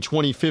 back in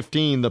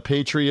 2015, the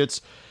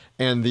Patriots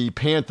and the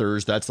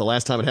Panthers. That's the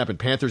last time it happened.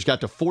 Panthers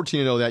got to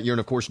 14-0 that year, and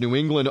of course, New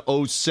England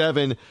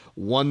 07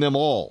 won them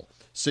all.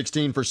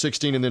 16 for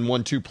 16 and then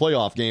won 2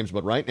 playoff games.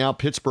 But right now,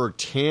 Pittsburgh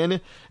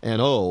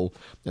 10-0,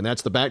 and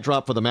that's the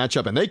backdrop for the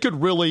matchup. And they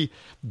could really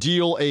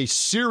deal a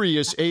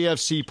serious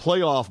AFC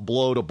playoff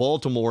blow to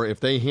Baltimore if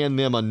they hand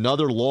them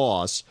another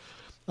loss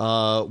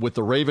with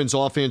the Ravens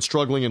offense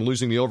struggling and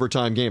losing the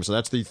overtime game. So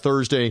that's the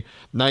Thursday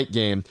night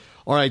game.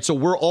 All right, so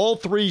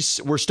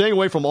we're staying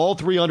away from all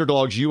three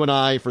underdogs, you and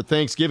I, for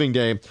Thanksgiving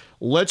Day.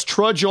 Let's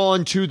trudge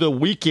on to the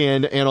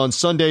weekend, and on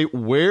Sunday,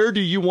 where do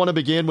you want to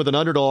begin with an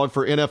underdog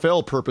for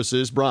NFL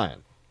purposes,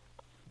 Brian?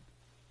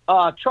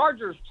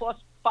 Chargers plus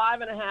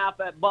 5.5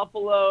 at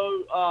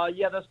Buffalo.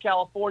 Those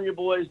California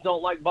boys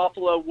don't like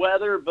Buffalo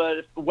weather, but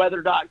if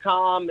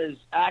weather.com is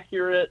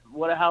accurate,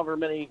 however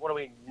many,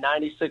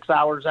 96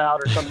 hours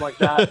out or something like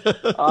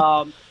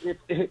that,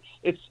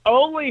 it's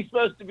only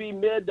supposed to be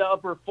mid to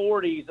upper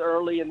 40s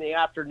early in the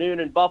afternoon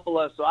in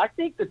Buffalo. So I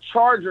think the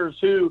Chargers,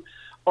 who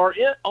are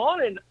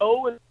on an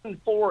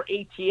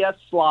 0-4 ATS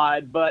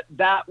slide, but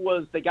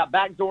they got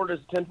backdoored as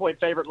a 10-point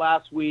favorite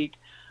last week.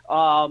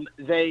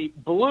 They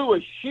blew a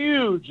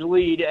huge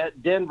lead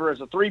at Denver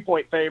as a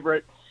 3-point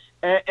favorite,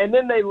 and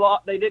then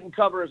they didn't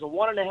cover as a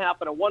 1.5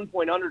 and a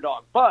 1-point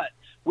underdog. But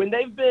when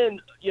they've been,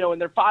 and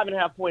they're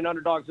 5.5-point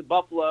underdogs at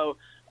Buffalo,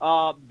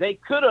 they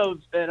could have,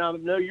 and I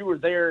know you were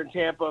there in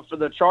Tampa for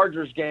the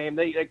Chargers game,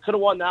 they could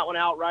have won that one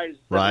outright as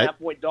a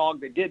 7.5-point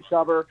dog. They did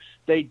cover.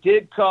 They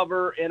did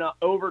cover in an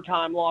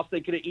overtime loss. They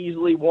could have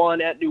easily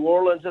won at New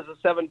Orleans as a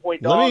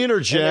 7-point dog. Let me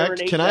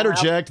interject. Can I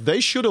interject?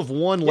 They should have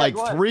won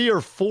 3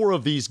 or 4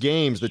 of these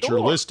games that you're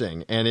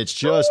listing, and it's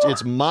just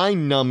it's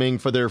mind-numbing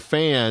for their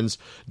fans,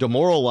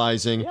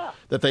 demoralizing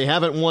that they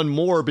haven't won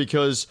more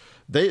because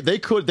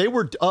they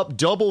were up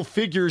double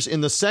figures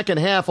in the second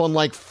half on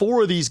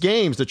 4 of these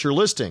games that you're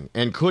listing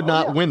and could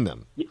not win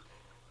them.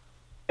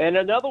 And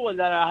another one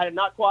that I had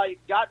not quite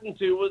gotten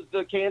to was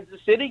the Kansas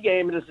City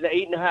game. It's an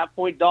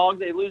 8.5-point dog.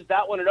 They lose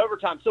that one in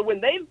overtime. So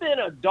when they've been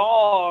a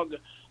dog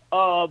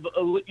of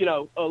a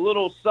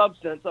little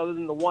substance other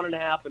than the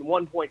 1.5 and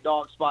 1-point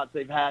dog spots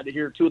they've had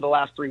here 2 of the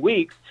last 3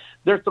 weeks,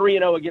 they're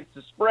 3-0 against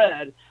the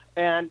spread.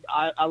 And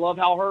I love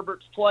how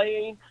Herbert's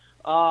playing.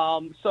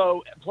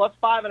 So plus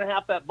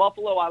 5.5 at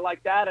Buffalo, I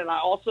like that, and I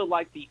also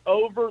like the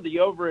over.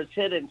 The over is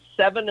hit in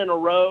 7 in a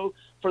row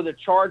for the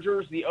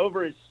Chargers. The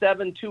over is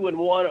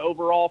 7-2-1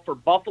 overall for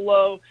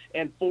Buffalo,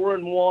 and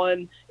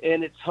 4-1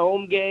 in its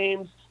home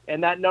games,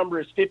 and that number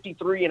is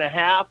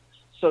 53.5.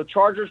 So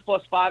Chargers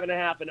plus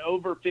 5.5 and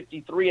over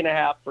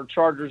 53.5 for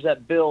Chargers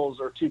at Bills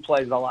are 2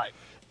 plays I like.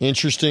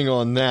 Interesting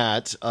on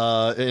that.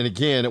 And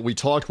again, we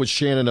talked with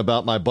Shannon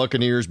about my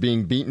Buccaneers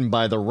being beaten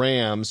by the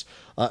Rams.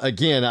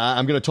 Again,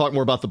 I'm going to talk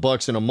more about the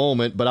Bucs in a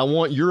moment, but I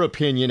want your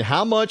opinion.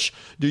 How much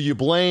do you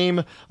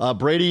blame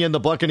Brady and the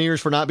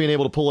Buccaneers for not being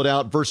able to pull it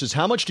out versus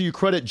how much do you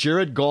credit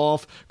Jared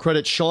Goff,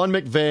 credit Sean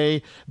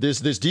McVay, this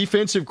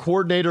defensive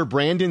coordinator,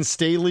 Brandon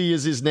Staley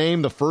is his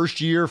name, the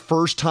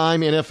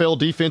first-time NFL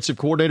defensive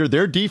coordinator.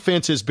 Their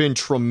defense has been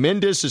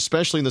tremendous,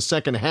 especially in the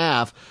second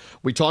half.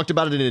 We talked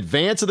about it in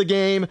advance of the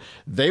game.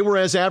 They were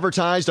as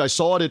advertised. I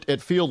saw it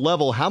at field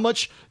level. How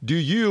much do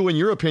you, in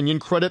your opinion,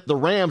 credit the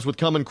Rams with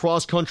coming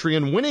cross-country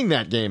and winning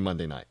that game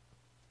Monday night?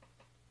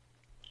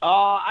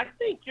 I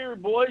think your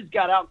boys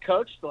got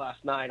outcoached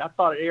last night. I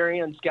thought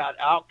Arians got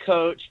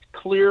outcoached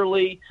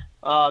clearly.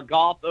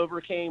 Goff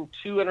overcame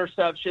 2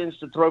 interceptions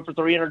to throw for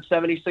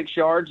 376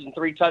 yards and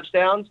 3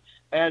 touchdowns.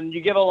 And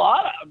you give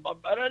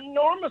an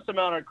enormous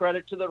amount of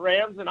credit to the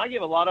Rams, and I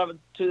give a lot of it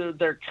to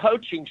their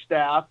coaching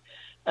staff.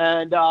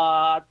 And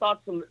I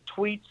thought some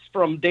tweets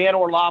from Dan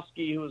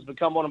Orlovsky, who has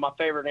become one of my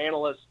favorite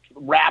analysts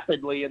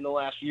rapidly in the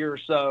last year or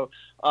so.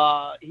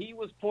 He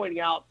was pointing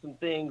out some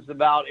things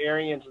about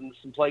Arians and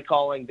some play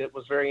calling that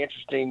was very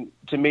interesting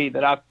to me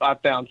that I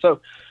found.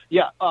 So,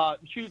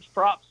 huge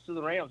props to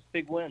the Rams.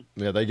 Big win.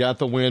 Yeah, they got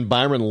the win.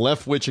 Byron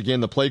Leftwich, again,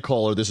 the play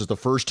caller. This is the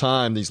first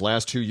time these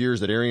last 2 years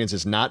that Arians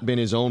has not been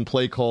his own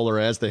play caller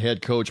as the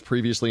head coach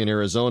previously in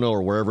Arizona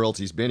or wherever else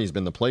he's been. He's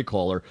been the play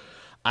caller.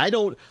 I'm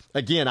going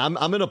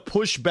to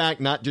push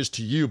back not just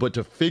to you, but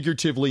to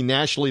figuratively,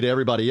 nationally to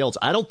everybody else.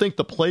 I don't think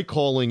the play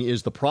calling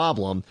is the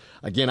problem.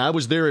 Again, I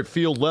was there at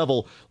field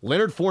level.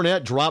 Leonard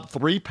Fournette dropped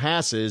 3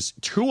 passes,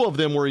 2 of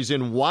them where he's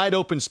in wide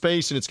open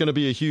space and it's going to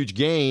be a huge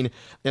gain.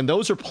 And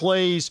those are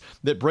plays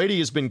that Brady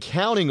has been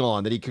counting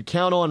on, that he could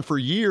count on for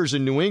years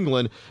in New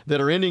England,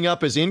 that are ending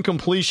up as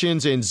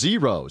incompletions and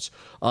zeros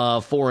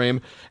for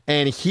him.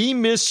 And he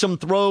missed some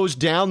throws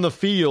down the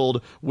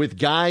field with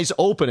guys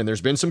open. And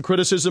there's been some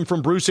criticism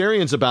from Bruce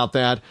Arians about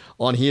that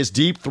on his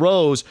deep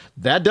throws.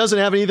 That doesn't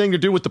have anything to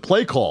do with the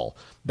play call.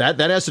 That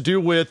has to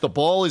do with the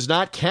ball is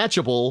not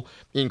catchable,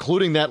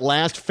 including that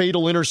last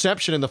fatal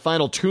interception in the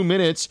final 2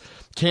 minutes.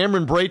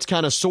 Cameron Brate's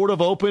kind of sort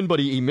of open, but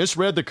he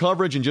misread the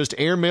coverage and just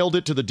airmailed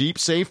it to the deep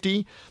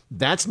safety.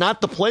 That's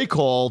not the play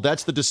call.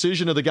 That's the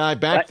decision of the guy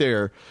back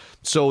there.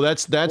 So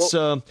that's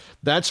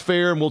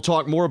fair, and we'll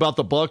talk more about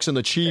the Bucs and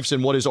the Chiefs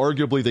and what is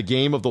arguably the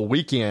game of the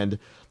weekend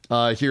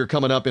here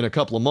coming up in a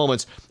couple of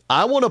moments.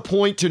 I want to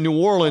point to New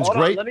Orleans. Hold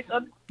Great.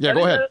 on,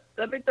 go ahead.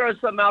 Let me throw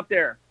something out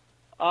there.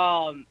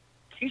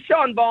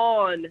 Keyshawn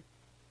Vaughn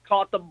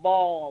caught the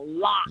ball a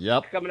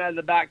lot coming out of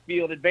the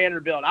backfield at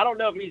Vanderbilt. I don't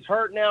know if he's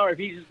hurt now or if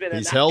he's just been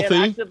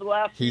inactive the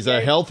last He's few a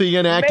games. healthy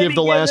inactive Maybe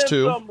the last give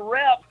him two. Some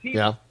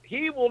reps.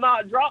 He will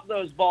not drop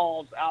those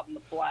balls out in the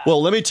flat. Well,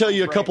 let me tell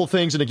you a couple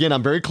things, and again,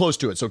 I'm very close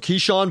to it. So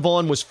Keyshawn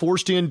Vaughn was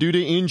forced in due to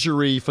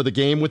injury for the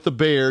game with the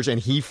Bears, and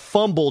he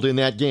fumbled in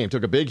that game,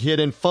 took a big hit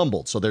and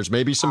fumbled. So there's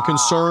maybe some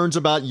concerns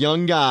about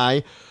young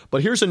guy.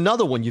 But here's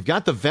another one. You've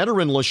got the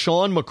veteran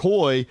LaShawn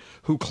McCoy,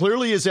 who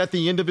clearly is at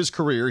the end of his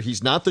career.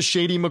 He's not the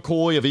shady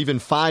McCoy of even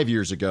 5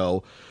 years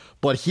ago.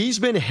 But he's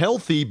been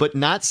healthy but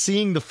not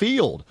seeing the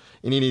field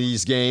in any of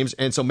these games.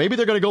 And so maybe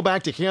they're going to go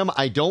back to him,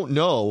 I don't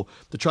know,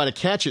 to try to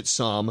catch it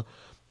some.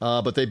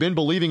 But they've been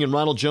believing in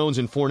Ronald Jones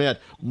and Fournette.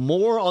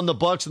 More on the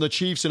Bucs and the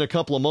Chiefs in a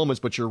couple of moments,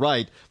 but you're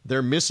right.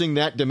 They're missing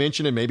that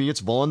dimension, and maybe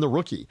it's Vaughn the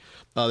rookie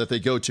that they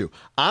go to.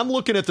 I'm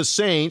looking at the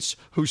Saints,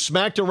 who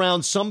smacked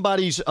around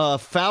somebody's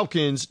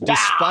Falcons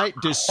despite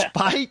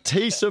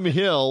Taysom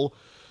Hill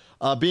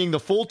being the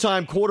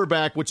full-time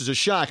quarterback, which is a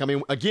shock. I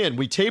mean, again,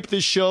 we taped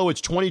this show.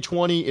 It's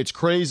 2020. It's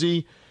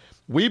crazy.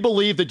 We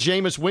believed that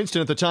Jameis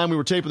Winston at the time we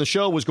were taping the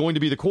show was going to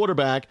be the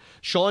quarterback.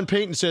 Sean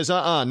Payton says,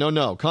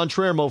 no.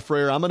 Contraire, Mo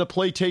Frere. I'm going to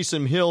play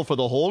Taysom Hill for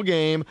the whole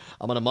game.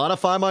 I'm going to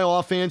modify my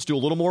offense, do a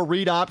little more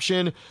read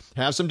option,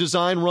 have some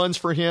design runs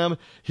for him.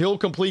 Hill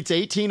completes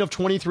 18 of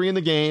 23 in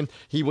the game.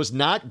 He was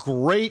not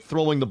great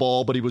throwing the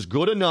ball, but he was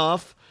good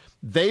enough.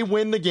 They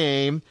win the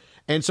game.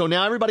 And so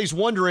now everybody's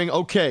wondering,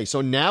 okay,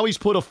 so now he's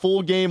put a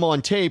full game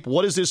on tape.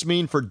 What does this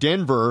mean for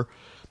Denver?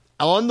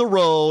 On the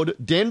road,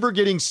 Denver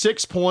getting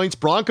 6 points.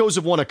 Broncos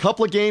have won a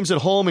couple of games at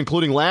home,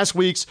 including last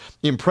week's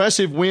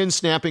impressive win,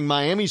 snapping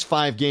Miami's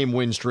 5-game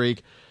win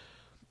streak.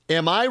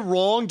 Am I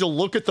wrong to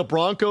look at the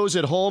Broncos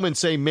at home and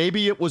say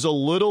maybe it was a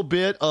little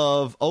bit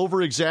of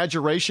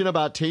over-exaggeration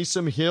about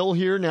Taysom Hill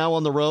here now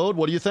on the road?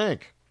 What do you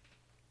think?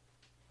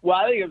 Well,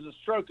 I think it was a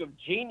stroke of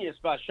genius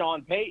by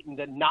Sean Payton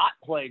to not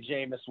play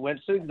Jameis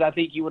Winston, because I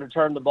think he would have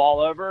turned the ball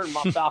over and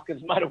my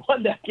Falcons might have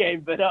won that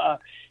game. But,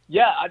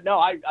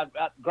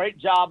 great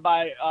job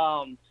by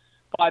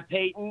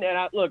Payton. And,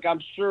 I'm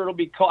sure it'll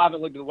be cold. I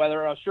haven't looked at the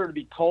weather. I'm sure it'll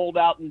be cold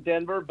out in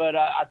Denver. But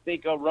I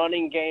think a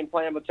running game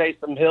plan with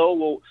Taysom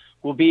Hill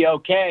will be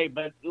okay.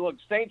 But, look,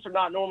 Saints are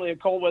not normally a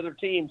cold weather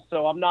team,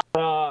 so I'm not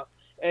a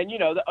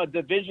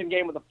division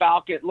game with the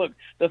Falcons. Look,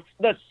 the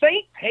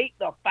Saints hate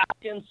the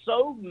Falcons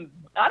so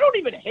 – I don't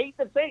even hate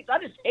the Saints. I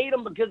just hate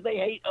them because they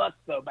hate us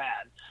so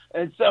bad.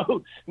 And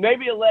so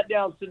maybe a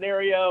letdown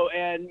scenario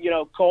and,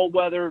 cold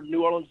weather.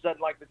 New Orleans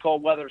doesn't like the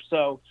cold weather,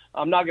 so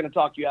I'm not going to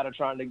talk you out of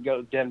trying to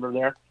go Denver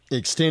there.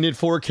 Extended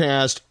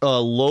forecast,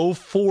 low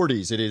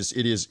 40s. It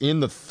is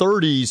in the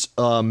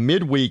 30s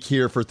midweek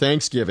here for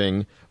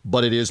Thanksgiving,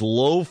 but it is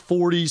low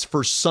 40s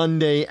for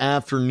Sunday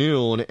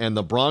afternoon, and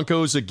the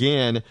Broncos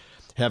again –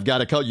 have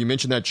got a cut. You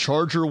mentioned that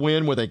Charger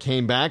win where they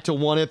came back to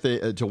win it.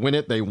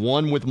 They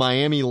won with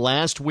Miami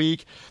last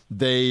week.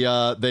 They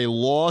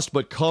lost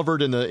but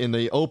covered in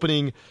the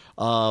opening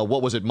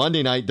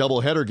Monday night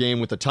doubleheader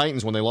game with the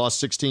Titans when they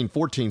lost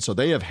 16-14. So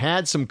they have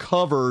had some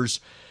covers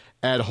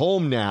at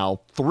home now,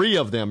 3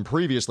 of them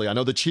previously. I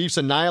know the Chiefs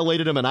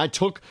annihilated them, and I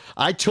took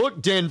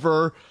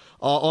Denver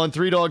on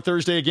 3-Dog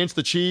Thursday against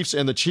the Chiefs,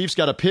 and the Chiefs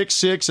got a pick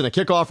 6 and a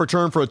kickoff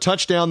return for a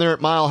touchdown there at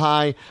Mile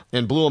High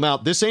and blew them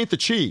out. This ain't the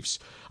Chiefs.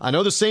 I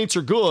know the Saints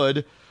are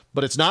good,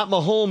 but it's not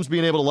Mahomes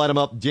being able to light them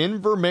up.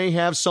 Denver may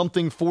have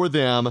something for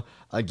them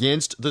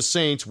against the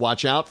Saints.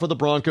 Watch out for the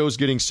Broncos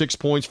getting 6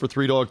 points for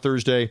 3-Dog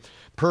Thursday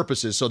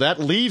purposes. So that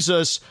leaves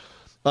us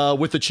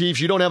with the Chiefs.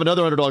 You don't have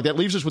another underdog. That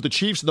leaves us with the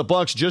Chiefs and the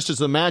Bucs just as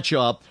the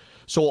matchup.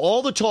 So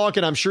all the talk,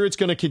 and I'm sure it's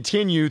going to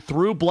continue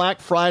through Black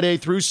Friday,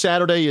 through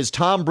Saturday, is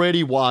Tom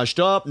Brady washed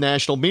up,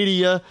 national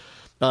media,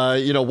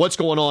 what's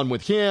going on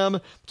with him.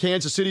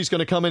 Kansas City's going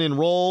to come in and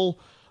roll.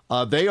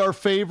 They are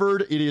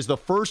favored. It is the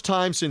first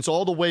time since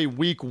all the way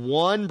week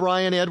 1,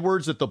 Brian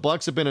Edwards, that the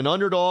Bucs have been an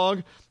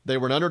underdog. They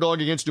were an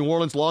underdog against New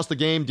Orleans, lost the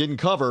game, didn't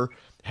cover.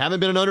 Haven't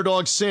been an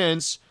underdog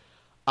since.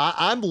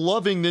 I'm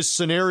loving this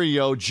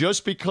scenario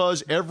just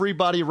because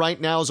everybody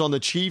right now is on the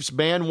Chiefs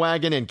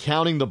bandwagon and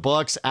counting the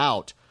Bucs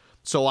out.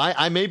 So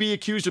I may be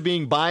accused of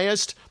being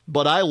biased,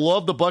 but I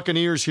love the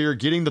Buccaneers here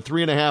getting the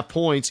 3.5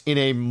 points in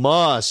a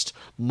must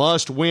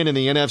win in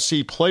the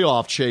NFC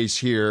playoff chase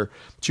here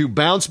to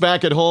bounce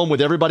back at home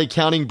with everybody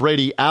counting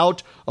Brady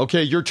out.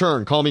 Okay, your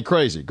turn. Call me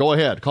crazy. Go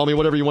ahead. Call me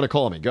whatever you want to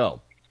call me.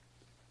 Go.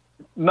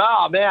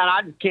 No, man,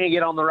 I just can't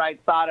get on the right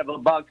side of a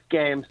Bucs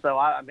game. So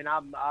I'm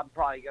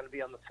probably going to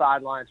be on the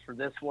sidelines for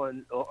this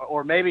one,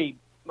 or maybe.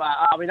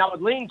 I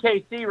would lean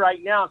KC right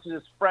now because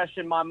it's fresh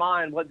in my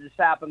mind what just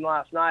happened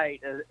last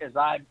night. As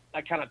I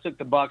kind of took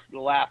the Bucs at the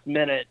last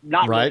minute,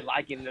 not really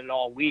liking it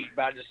all week,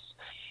 but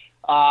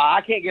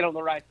I can't get on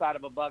the right side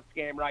of a Bucs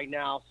game right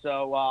now.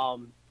 So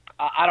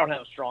I don't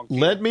have a strong team.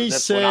 Let me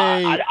say,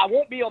 I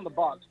won't be on the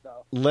Bucs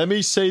though. Let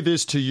me say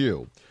this to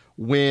you.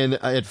 When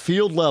at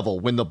field level,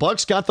 when the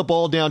Bucs got the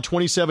ball down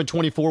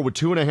 27-24 with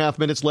 2.5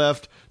 minutes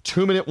left,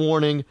 2-minute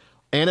warning,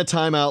 and a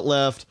timeout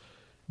left,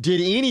 did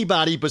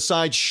anybody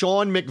besides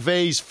Sean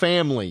McVay's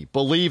family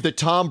believe that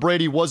Tom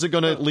Brady wasn't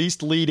going to at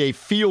least lead a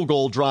field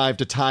goal drive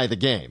to tie the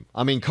game?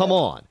 I mean, come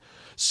on.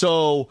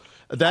 So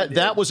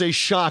that was a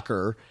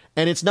shocker.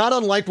 And it's not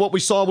unlike what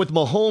we saw with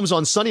Mahomes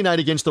on Sunday night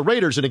against the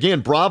Raiders. And again,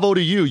 bravo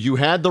to you. You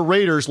had the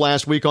Raiders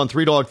last week on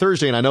Three Dog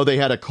Thursday, and I know they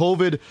had a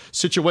COVID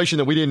situation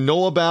that we didn't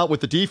know about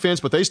with the defense,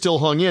 but they still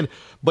hung in.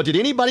 But did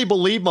anybody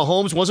believe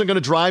Mahomes wasn't going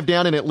to drive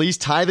down and at least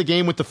tie the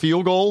game with the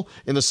field goal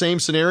in the same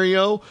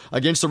scenario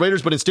against the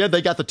Raiders? But instead,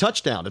 they got the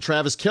touchdown to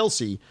Travis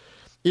Kelce.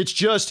 It's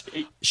just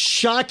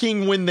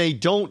shocking when they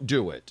don't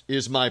do it,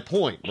 is my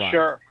point, Ryan.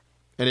 Sure.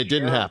 And it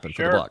didn't happen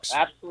for the Bucs.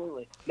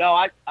 Absolutely. No,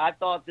 I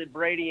thought that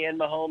Brady and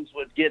Mahomes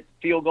would get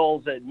field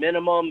goals at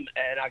minimum,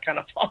 and I kind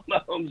of thought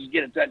Mahomes would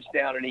get a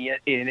touchdown, and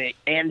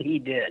he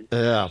did.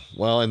 Yeah,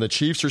 well, and the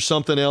Chiefs are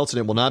something else,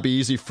 and it will not be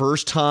easy.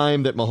 First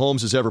time that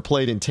Mahomes has ever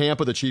played in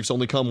Tampa. The Chiefs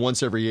only come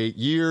once every 8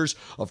 years.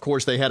 Of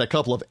course, they had a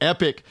couple of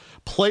epic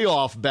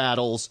playoff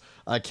battles,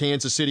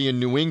 Kansas City and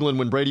New England,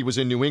 when Brady was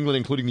in New England,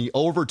 including the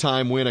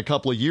overtime win a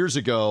couple of years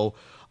ago.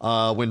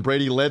 When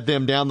Brady led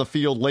them down the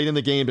field late in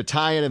the game to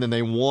tie it, and then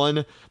they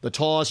won the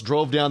toss,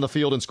 drove down the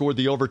field, and scored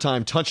the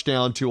overtime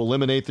touchdown to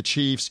eliminate the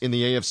Chiefs in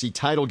the AFC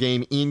title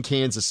game in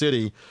Kansas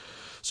City.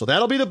 So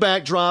that'll be the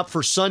backdrop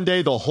for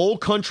Sunday. The whole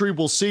country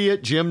will see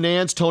it. Jim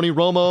Nantz, Tony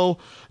Romo,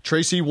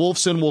 Tracy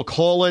Wolfson will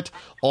call it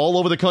all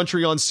over the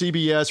country on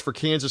CBS for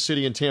Kansas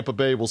City and Tampa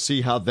Bay. We'll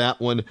see how that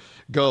one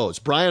goes.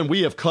 Brian,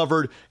 we have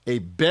covered a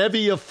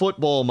bevy of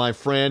football, my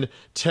friend.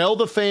 Tell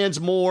the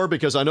fans more,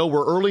 because I know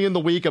we're early in the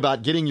week,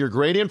 about getting your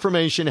great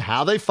information,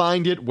 how they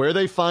find it, where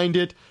they find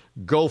it.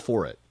 Go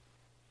for it.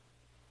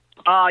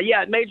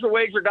 At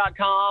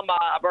MajorWager.com.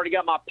 I've already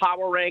got my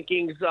power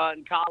rankings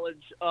in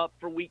college up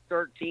for Week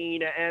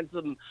 13 and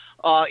some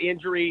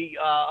injury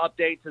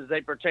updates as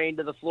they pertain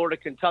to the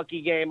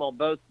Florida-Kentucky game on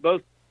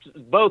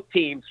both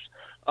teams.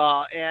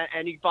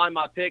 And you can find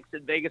my picks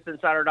at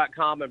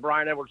VegasInsider.com and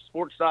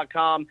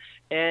BrianEdwardsSports.com.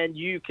 And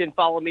you can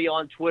follow me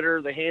on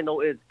Twitter. The handle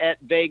is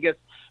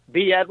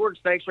 @VegasBEdwards.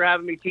 Thanks for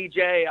having me,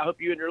 TJ. I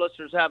hope you and your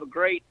listeners have a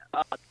great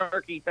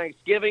Turkey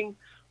Thanksgiving.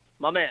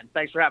 My man,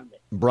 thanks for having me.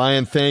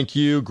 Brian, thank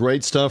you.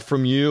 Great stuff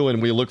from you,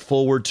 and we look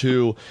forward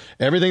to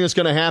everything that's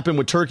going to happen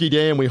with Turkey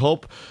Day, and we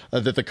hope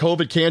that the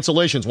COVID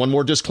cancellations, one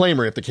more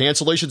disclaimer, if the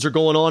cancellations are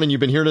going on and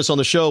you've been hearing us on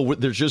the show,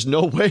 there's just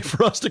no way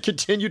for us to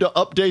continue to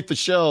update the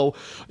show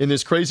in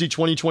this crazy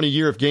 2020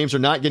 year if games are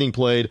not getting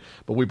played,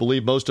 but we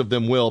believe most of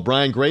them will.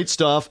 Brian, great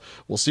stuff.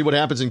 We'll see what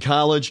happens in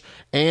college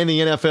and the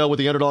NFL with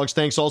the Underdogs.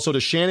 Thanks also to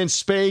Shannon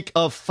Spake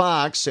of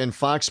Fox and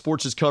Fox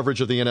Sports'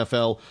 coverage of the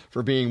NFL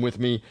for being with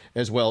me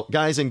as well.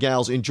 Guys and gals,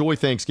 enjoy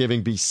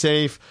Thanksgiving. Be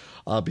safe.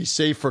 Be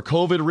safe for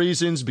COVID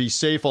reasons. Be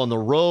safe on the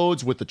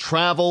roads with the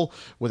travel,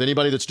 with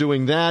anybody that's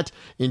doing that.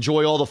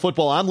 Enjoy all the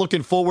football. I'm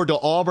looking forward to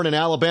Auburn and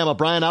Alabama.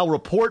 Brian, I'll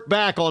report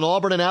back on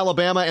Auburn and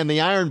Alabama and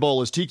the Iron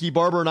Bowl as Tiki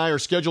Barber and I are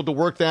scheduled to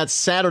work that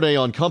Saturday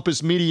on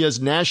Compass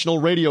Media's national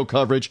radio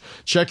coverage.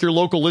 Check your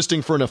local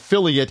listing for an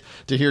affiliate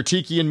to hear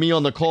Tiki and me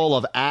on the call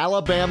of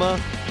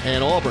Alabama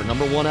and Auburn.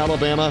 Number 1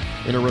 Alabama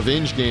in a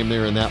revenge game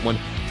there in that one.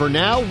 For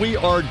now, we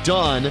are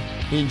done.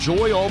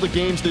 Enjoy all the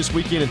games this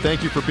weekend, and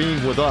thank you for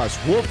being with us.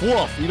 Woof,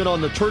 woof, even on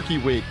the Turkey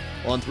Week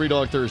on Three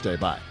Dog Thursday.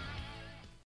 Bye.